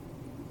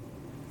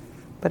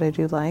 But I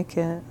do like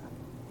it.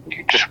 You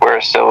could just wear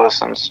a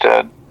Silas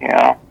instead, you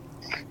know?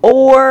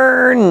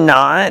 Or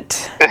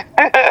not.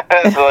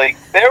 Like,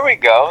 there we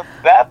go.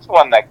 That's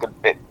one that could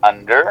fit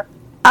under.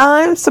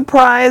 I'm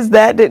surprised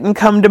that didn't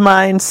come to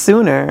mind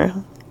sooner.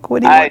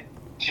 What do you I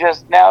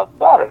just now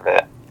thought of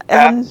it.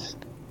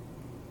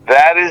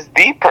 That is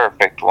the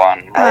perfect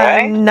one,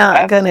 right? I'm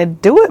not gonna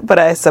do it, but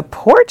I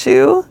support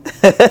you.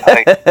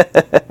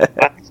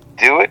 Let's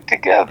do it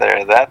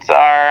together. That's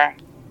our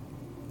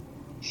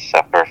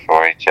supper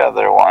for each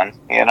other one,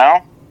 you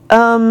know?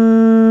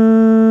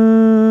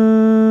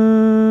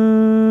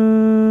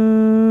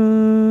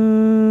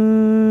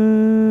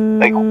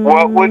 Like,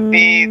 what would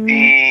be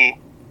the...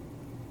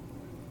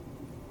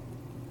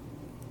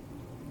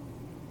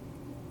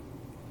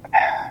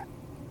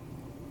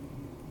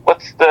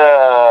 What's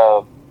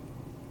the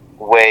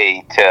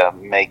way to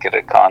make it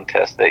a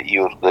contest that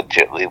you would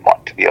legitimately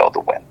want to be able to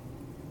win?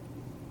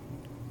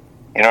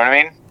 You know what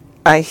I mean?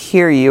 I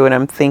hear you, and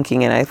I'm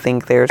thinking, and I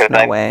think there's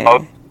no way.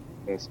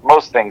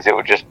 Most things, it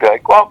would just be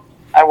like, well,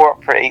 I wore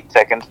it for 8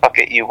 seconds, fuck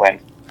it, you win.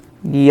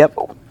 Yep.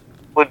 But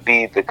would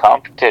be the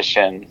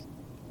competition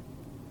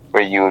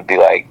where you would be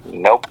like,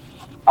 nope,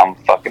 I'm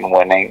fucking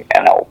winning,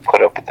 and I'll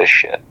put up with this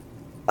shit.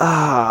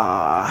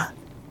 I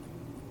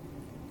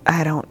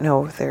don't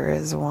know if there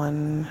is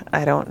one.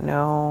 I don't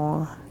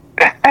know.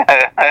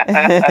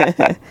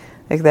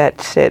 Like,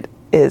 that shit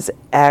is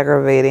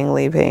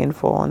aggravatingly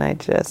painful, and I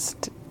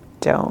just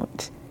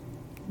don't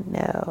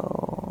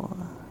know.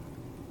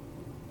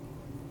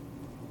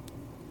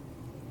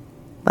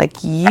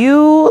 Like,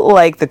 you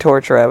like the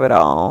torture of it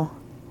all.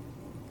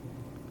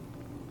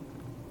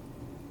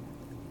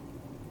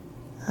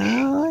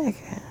 I like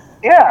it.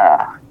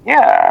 Yeah.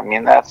 I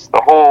mean, that's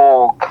the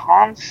whole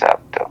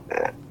concept of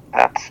it.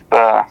 That's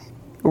the...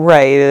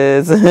 Right, it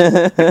is.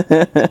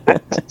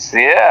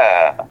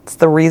 Yeah. It's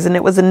the reason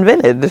it was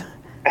invented.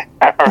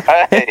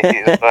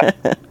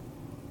 Right.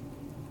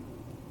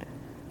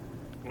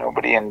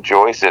 Nobody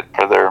enjoys it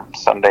for their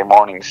Sunday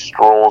morning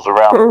strolls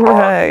around the park.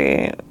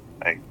 Right.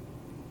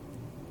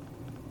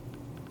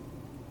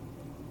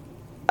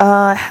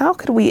 How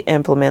could we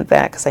implement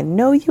that? Because I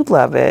know you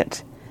love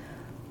it.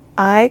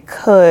 I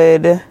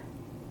could...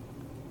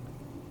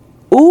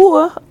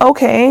 Ooh,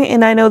 okay,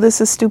 and I know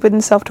this is stupid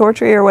and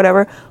self-torture or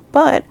whatever,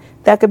 but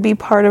that could be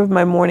part of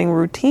my morning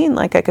routine.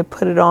 Like, I could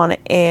put it on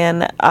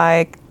and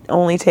I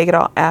only take it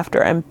off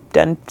after I'm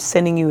done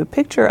sending you a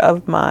picture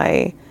of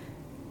my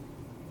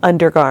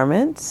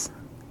undergarments.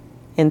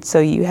 And so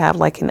you have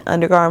like an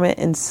undergarment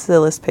and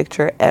Silas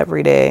picture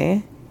every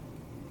day.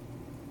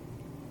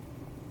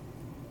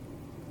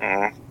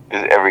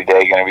 Is every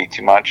day going to be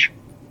too much?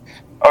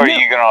 Or are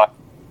you going to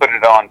put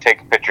it on,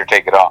 take a picture,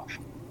 take it off?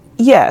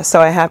 Yeah, so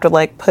I have to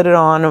like put it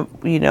on,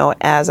 you know,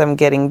 as I'm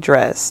getting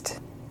dressed.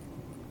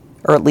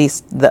 Or at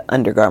least the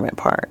undergarment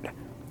part.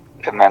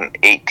 And then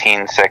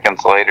 18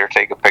 seconds later,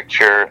 take a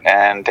picture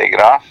and take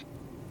it off?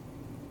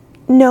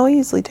 No, it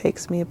usually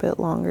takes me a bit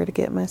longer to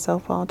get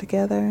myself all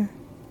together.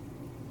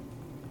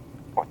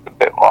 What's a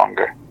bit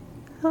longer?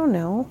 I don't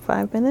know,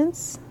 5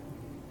 minutes?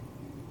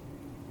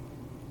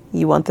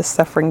 You want the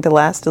suffering to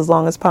last as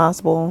long as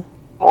possible?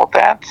 Well,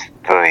 that's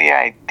the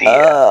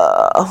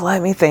idea.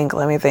 Let me think.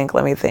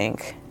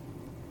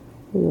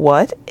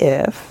 What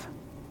if,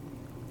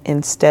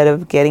 instead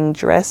of getting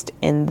dressed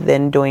and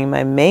then doing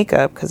my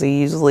makeup, because I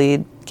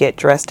usually get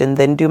dressed and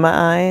then do my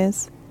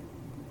eyes,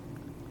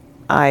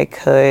 I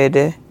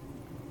could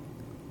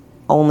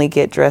only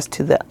get dressed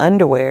to the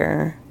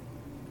underwear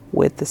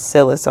with the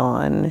Silas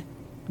on,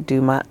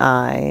 do my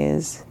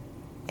eyes,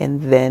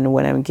 and then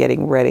when I'm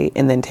getting ready,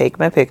 and then take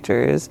my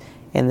pictures,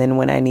 and then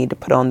when I need to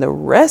put on the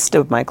rest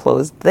of my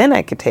clothes, then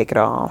I could take it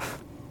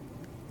off.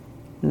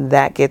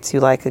 That gets you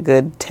like a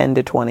good 10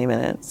 to 20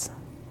 minutes.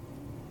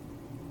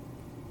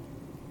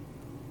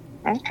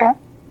 Okay. All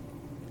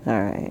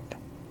right.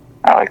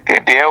 I like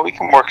the idea. We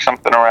can work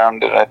something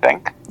around it, I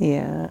think.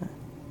 Yeah.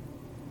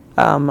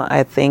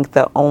 I think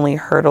the only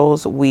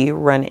hurdles we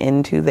run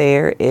into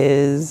there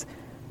is,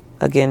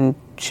 again,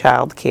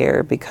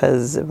 childcare,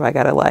 because if I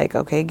gotta like,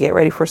 okay, get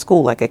ready for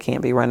school, like I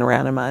can't be running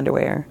around in my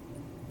underwear.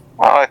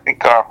 Well, I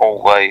think our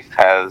whole life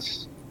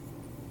has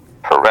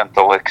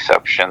parental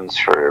exceptions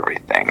for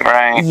everything,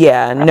 right?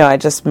 Yeah, no, I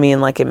just mean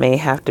like it may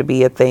have to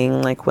be a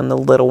thing like when the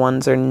little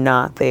ones are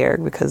not there,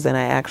 because then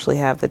I actually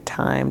have the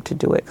time to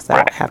do it, because I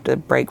don't have to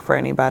break for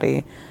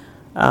anybody.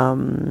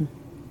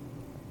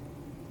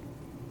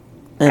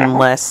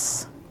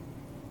 Unless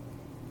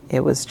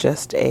it was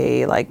just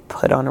a like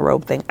put on a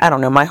robe thing. I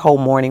don't know. My whole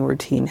morning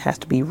routine has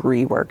to be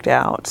reworked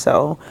out,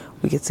 so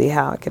we could see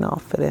how it can all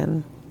fit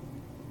in.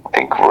 I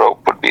think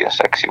rope would be a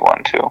sexy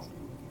one too.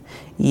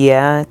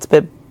 Yeah, it's a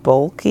bit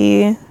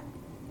bulky.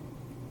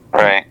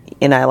 Right.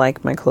 And I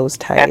like my clothes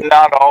tight. And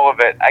not all of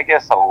it. I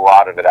guess a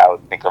lot of it I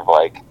would think of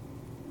like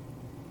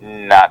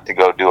not to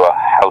go do a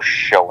house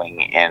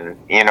showing in,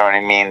 you know what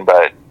I mean?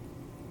 But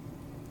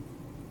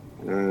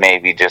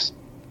maybe just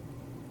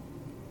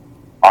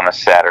on a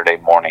Saturday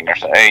morning or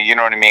something. You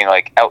know what I mean?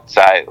 Like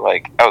outside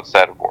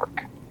of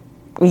work.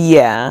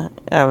 Yeah,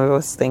 I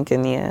was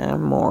thinking,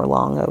 more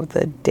along of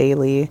the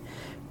daily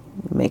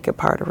makeup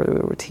part of a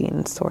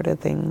routine sort of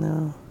thing,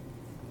 though.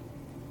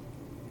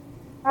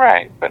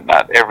 Right, but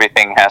not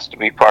everything has to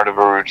be part of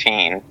a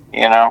routine,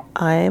 you know?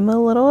 I'm a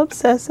little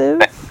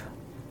obsessive.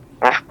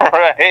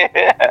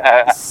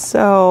 Right.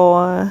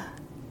 So,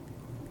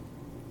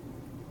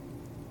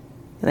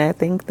 and I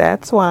think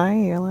that's why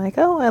you're like,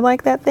 oh, I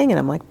like that thing. And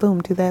I'm like,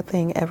 boom, do that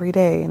thing every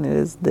day. And it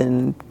is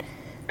then...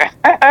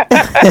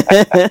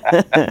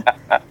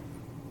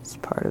 it's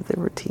part of the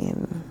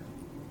routine.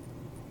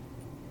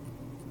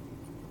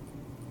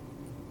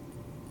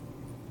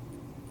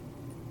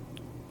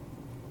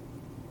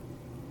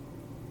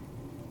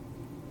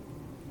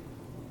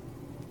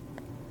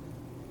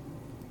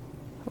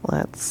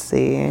 Let's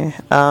see.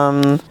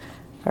 All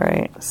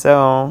right,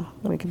 so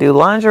we could do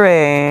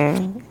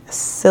lingerie,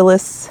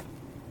 Silas,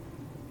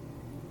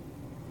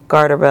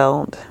 garter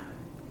belt,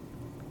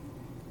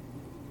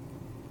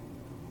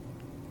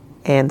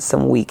 and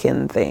some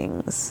weekend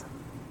things,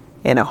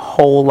 and a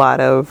whole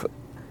lot of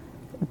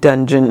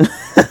dungeon,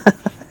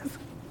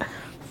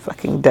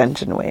 fucking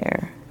dungeon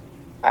wear.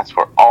 That's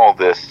where all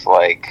this,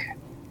 like,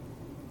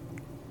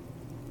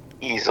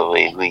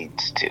 easily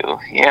leads to,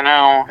 you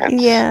know?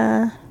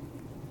 Yeah.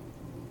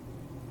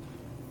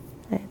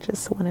 I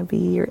just want to be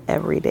your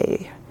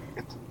everyday.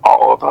 It's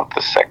all about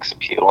the sex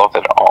appeal of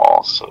it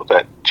all, so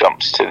that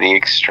jumps to the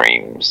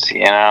extremes,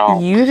 you know?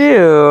 You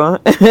do.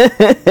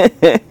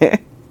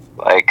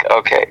 Like,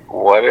 okay,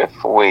 what if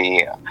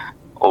we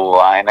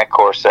line a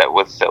corset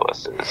with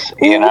Silas's,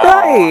 you know?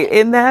 Right,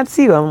 and that's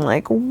you. I'm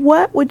like,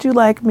 what would you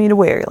like me to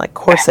wear? Like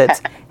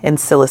corsets and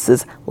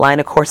Silas's,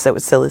 line a corset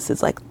with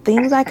Silas's, like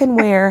things I can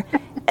wear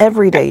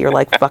every day. You're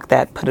like, fuck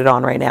that, put it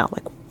on right now.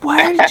 Like,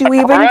 where did you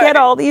even Right. get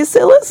all these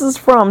Silas's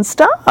from?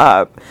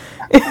 Stop.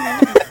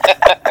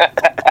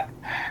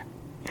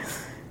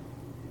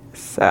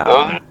 So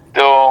those are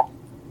still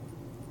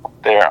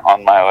there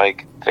on my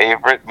like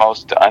favorite,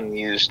 most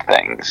unused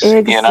things.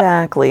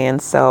 exactly.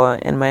 And so,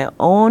 in my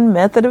own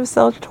method of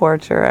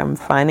self-torture, I'm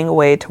finding a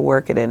way to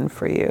work it in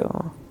for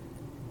you.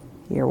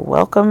 You're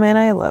welcome, and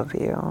I love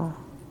you.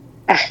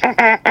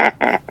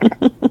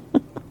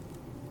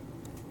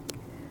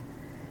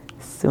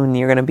 Soon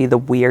you're gonna be the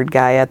weird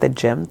guy at the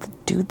gym, the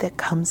dude that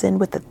comes in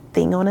with the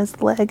thing on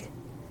his leg.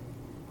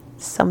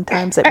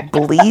 Sometimes it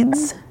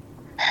bleeds.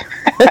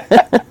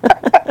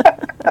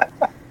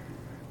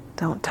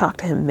 Don't talk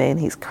to him, man.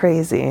 He's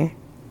crazy.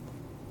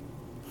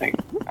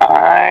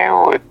 I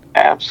would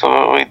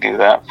absolutely do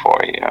that for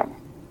you. I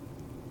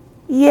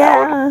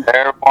Yeah, would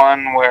wear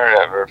one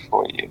wherever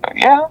for you.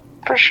 Yeah,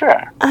 for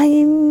sure. I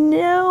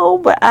know,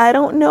 but I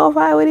don't know if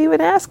I would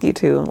even ask you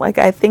to. Like,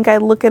 I think I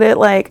look at it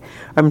like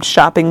I'm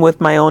shopping with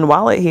my own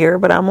wallet here,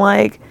 but I'm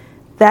like,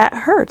 that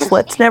hurts.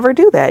 Let's never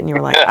do that. And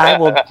you're like, I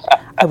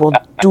will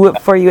do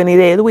it for you any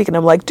day of the week. And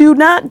I'm like, do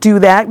not do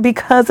that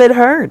because it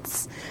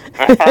hurts.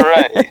 All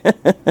right.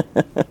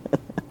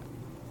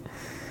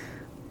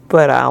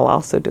 But I'll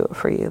also do it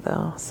for you,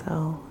 though.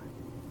 So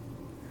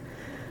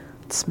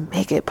let's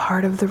make it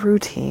part of the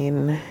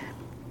routine.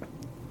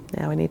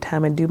 Now,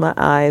 anytime I do my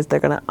eyes,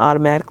 they're going to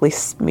automatically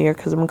smear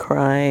because I'm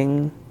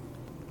crying.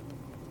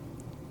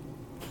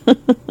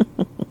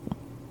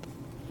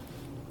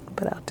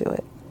 But I'll do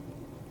it.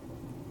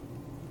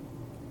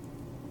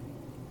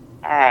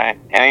 All right.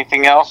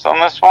 Anything else on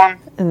this one?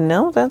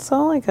 No, that's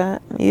all I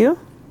got. You?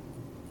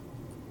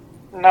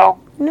 No.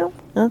 No.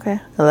 Okay.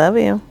 I love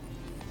you.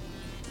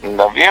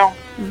 Love you.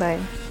 Bye.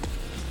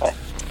 Bye.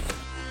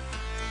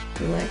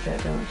 You like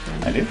that, don't you?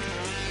 I do.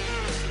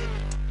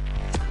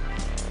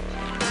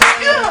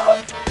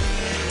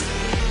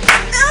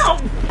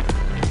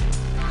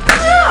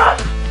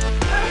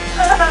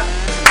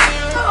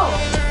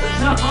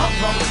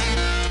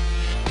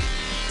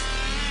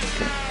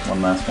 Okay,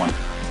 one last one.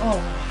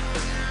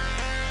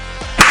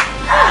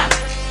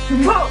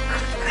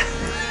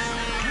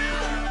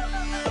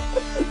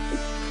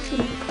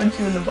 Punch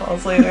you in the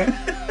balls later.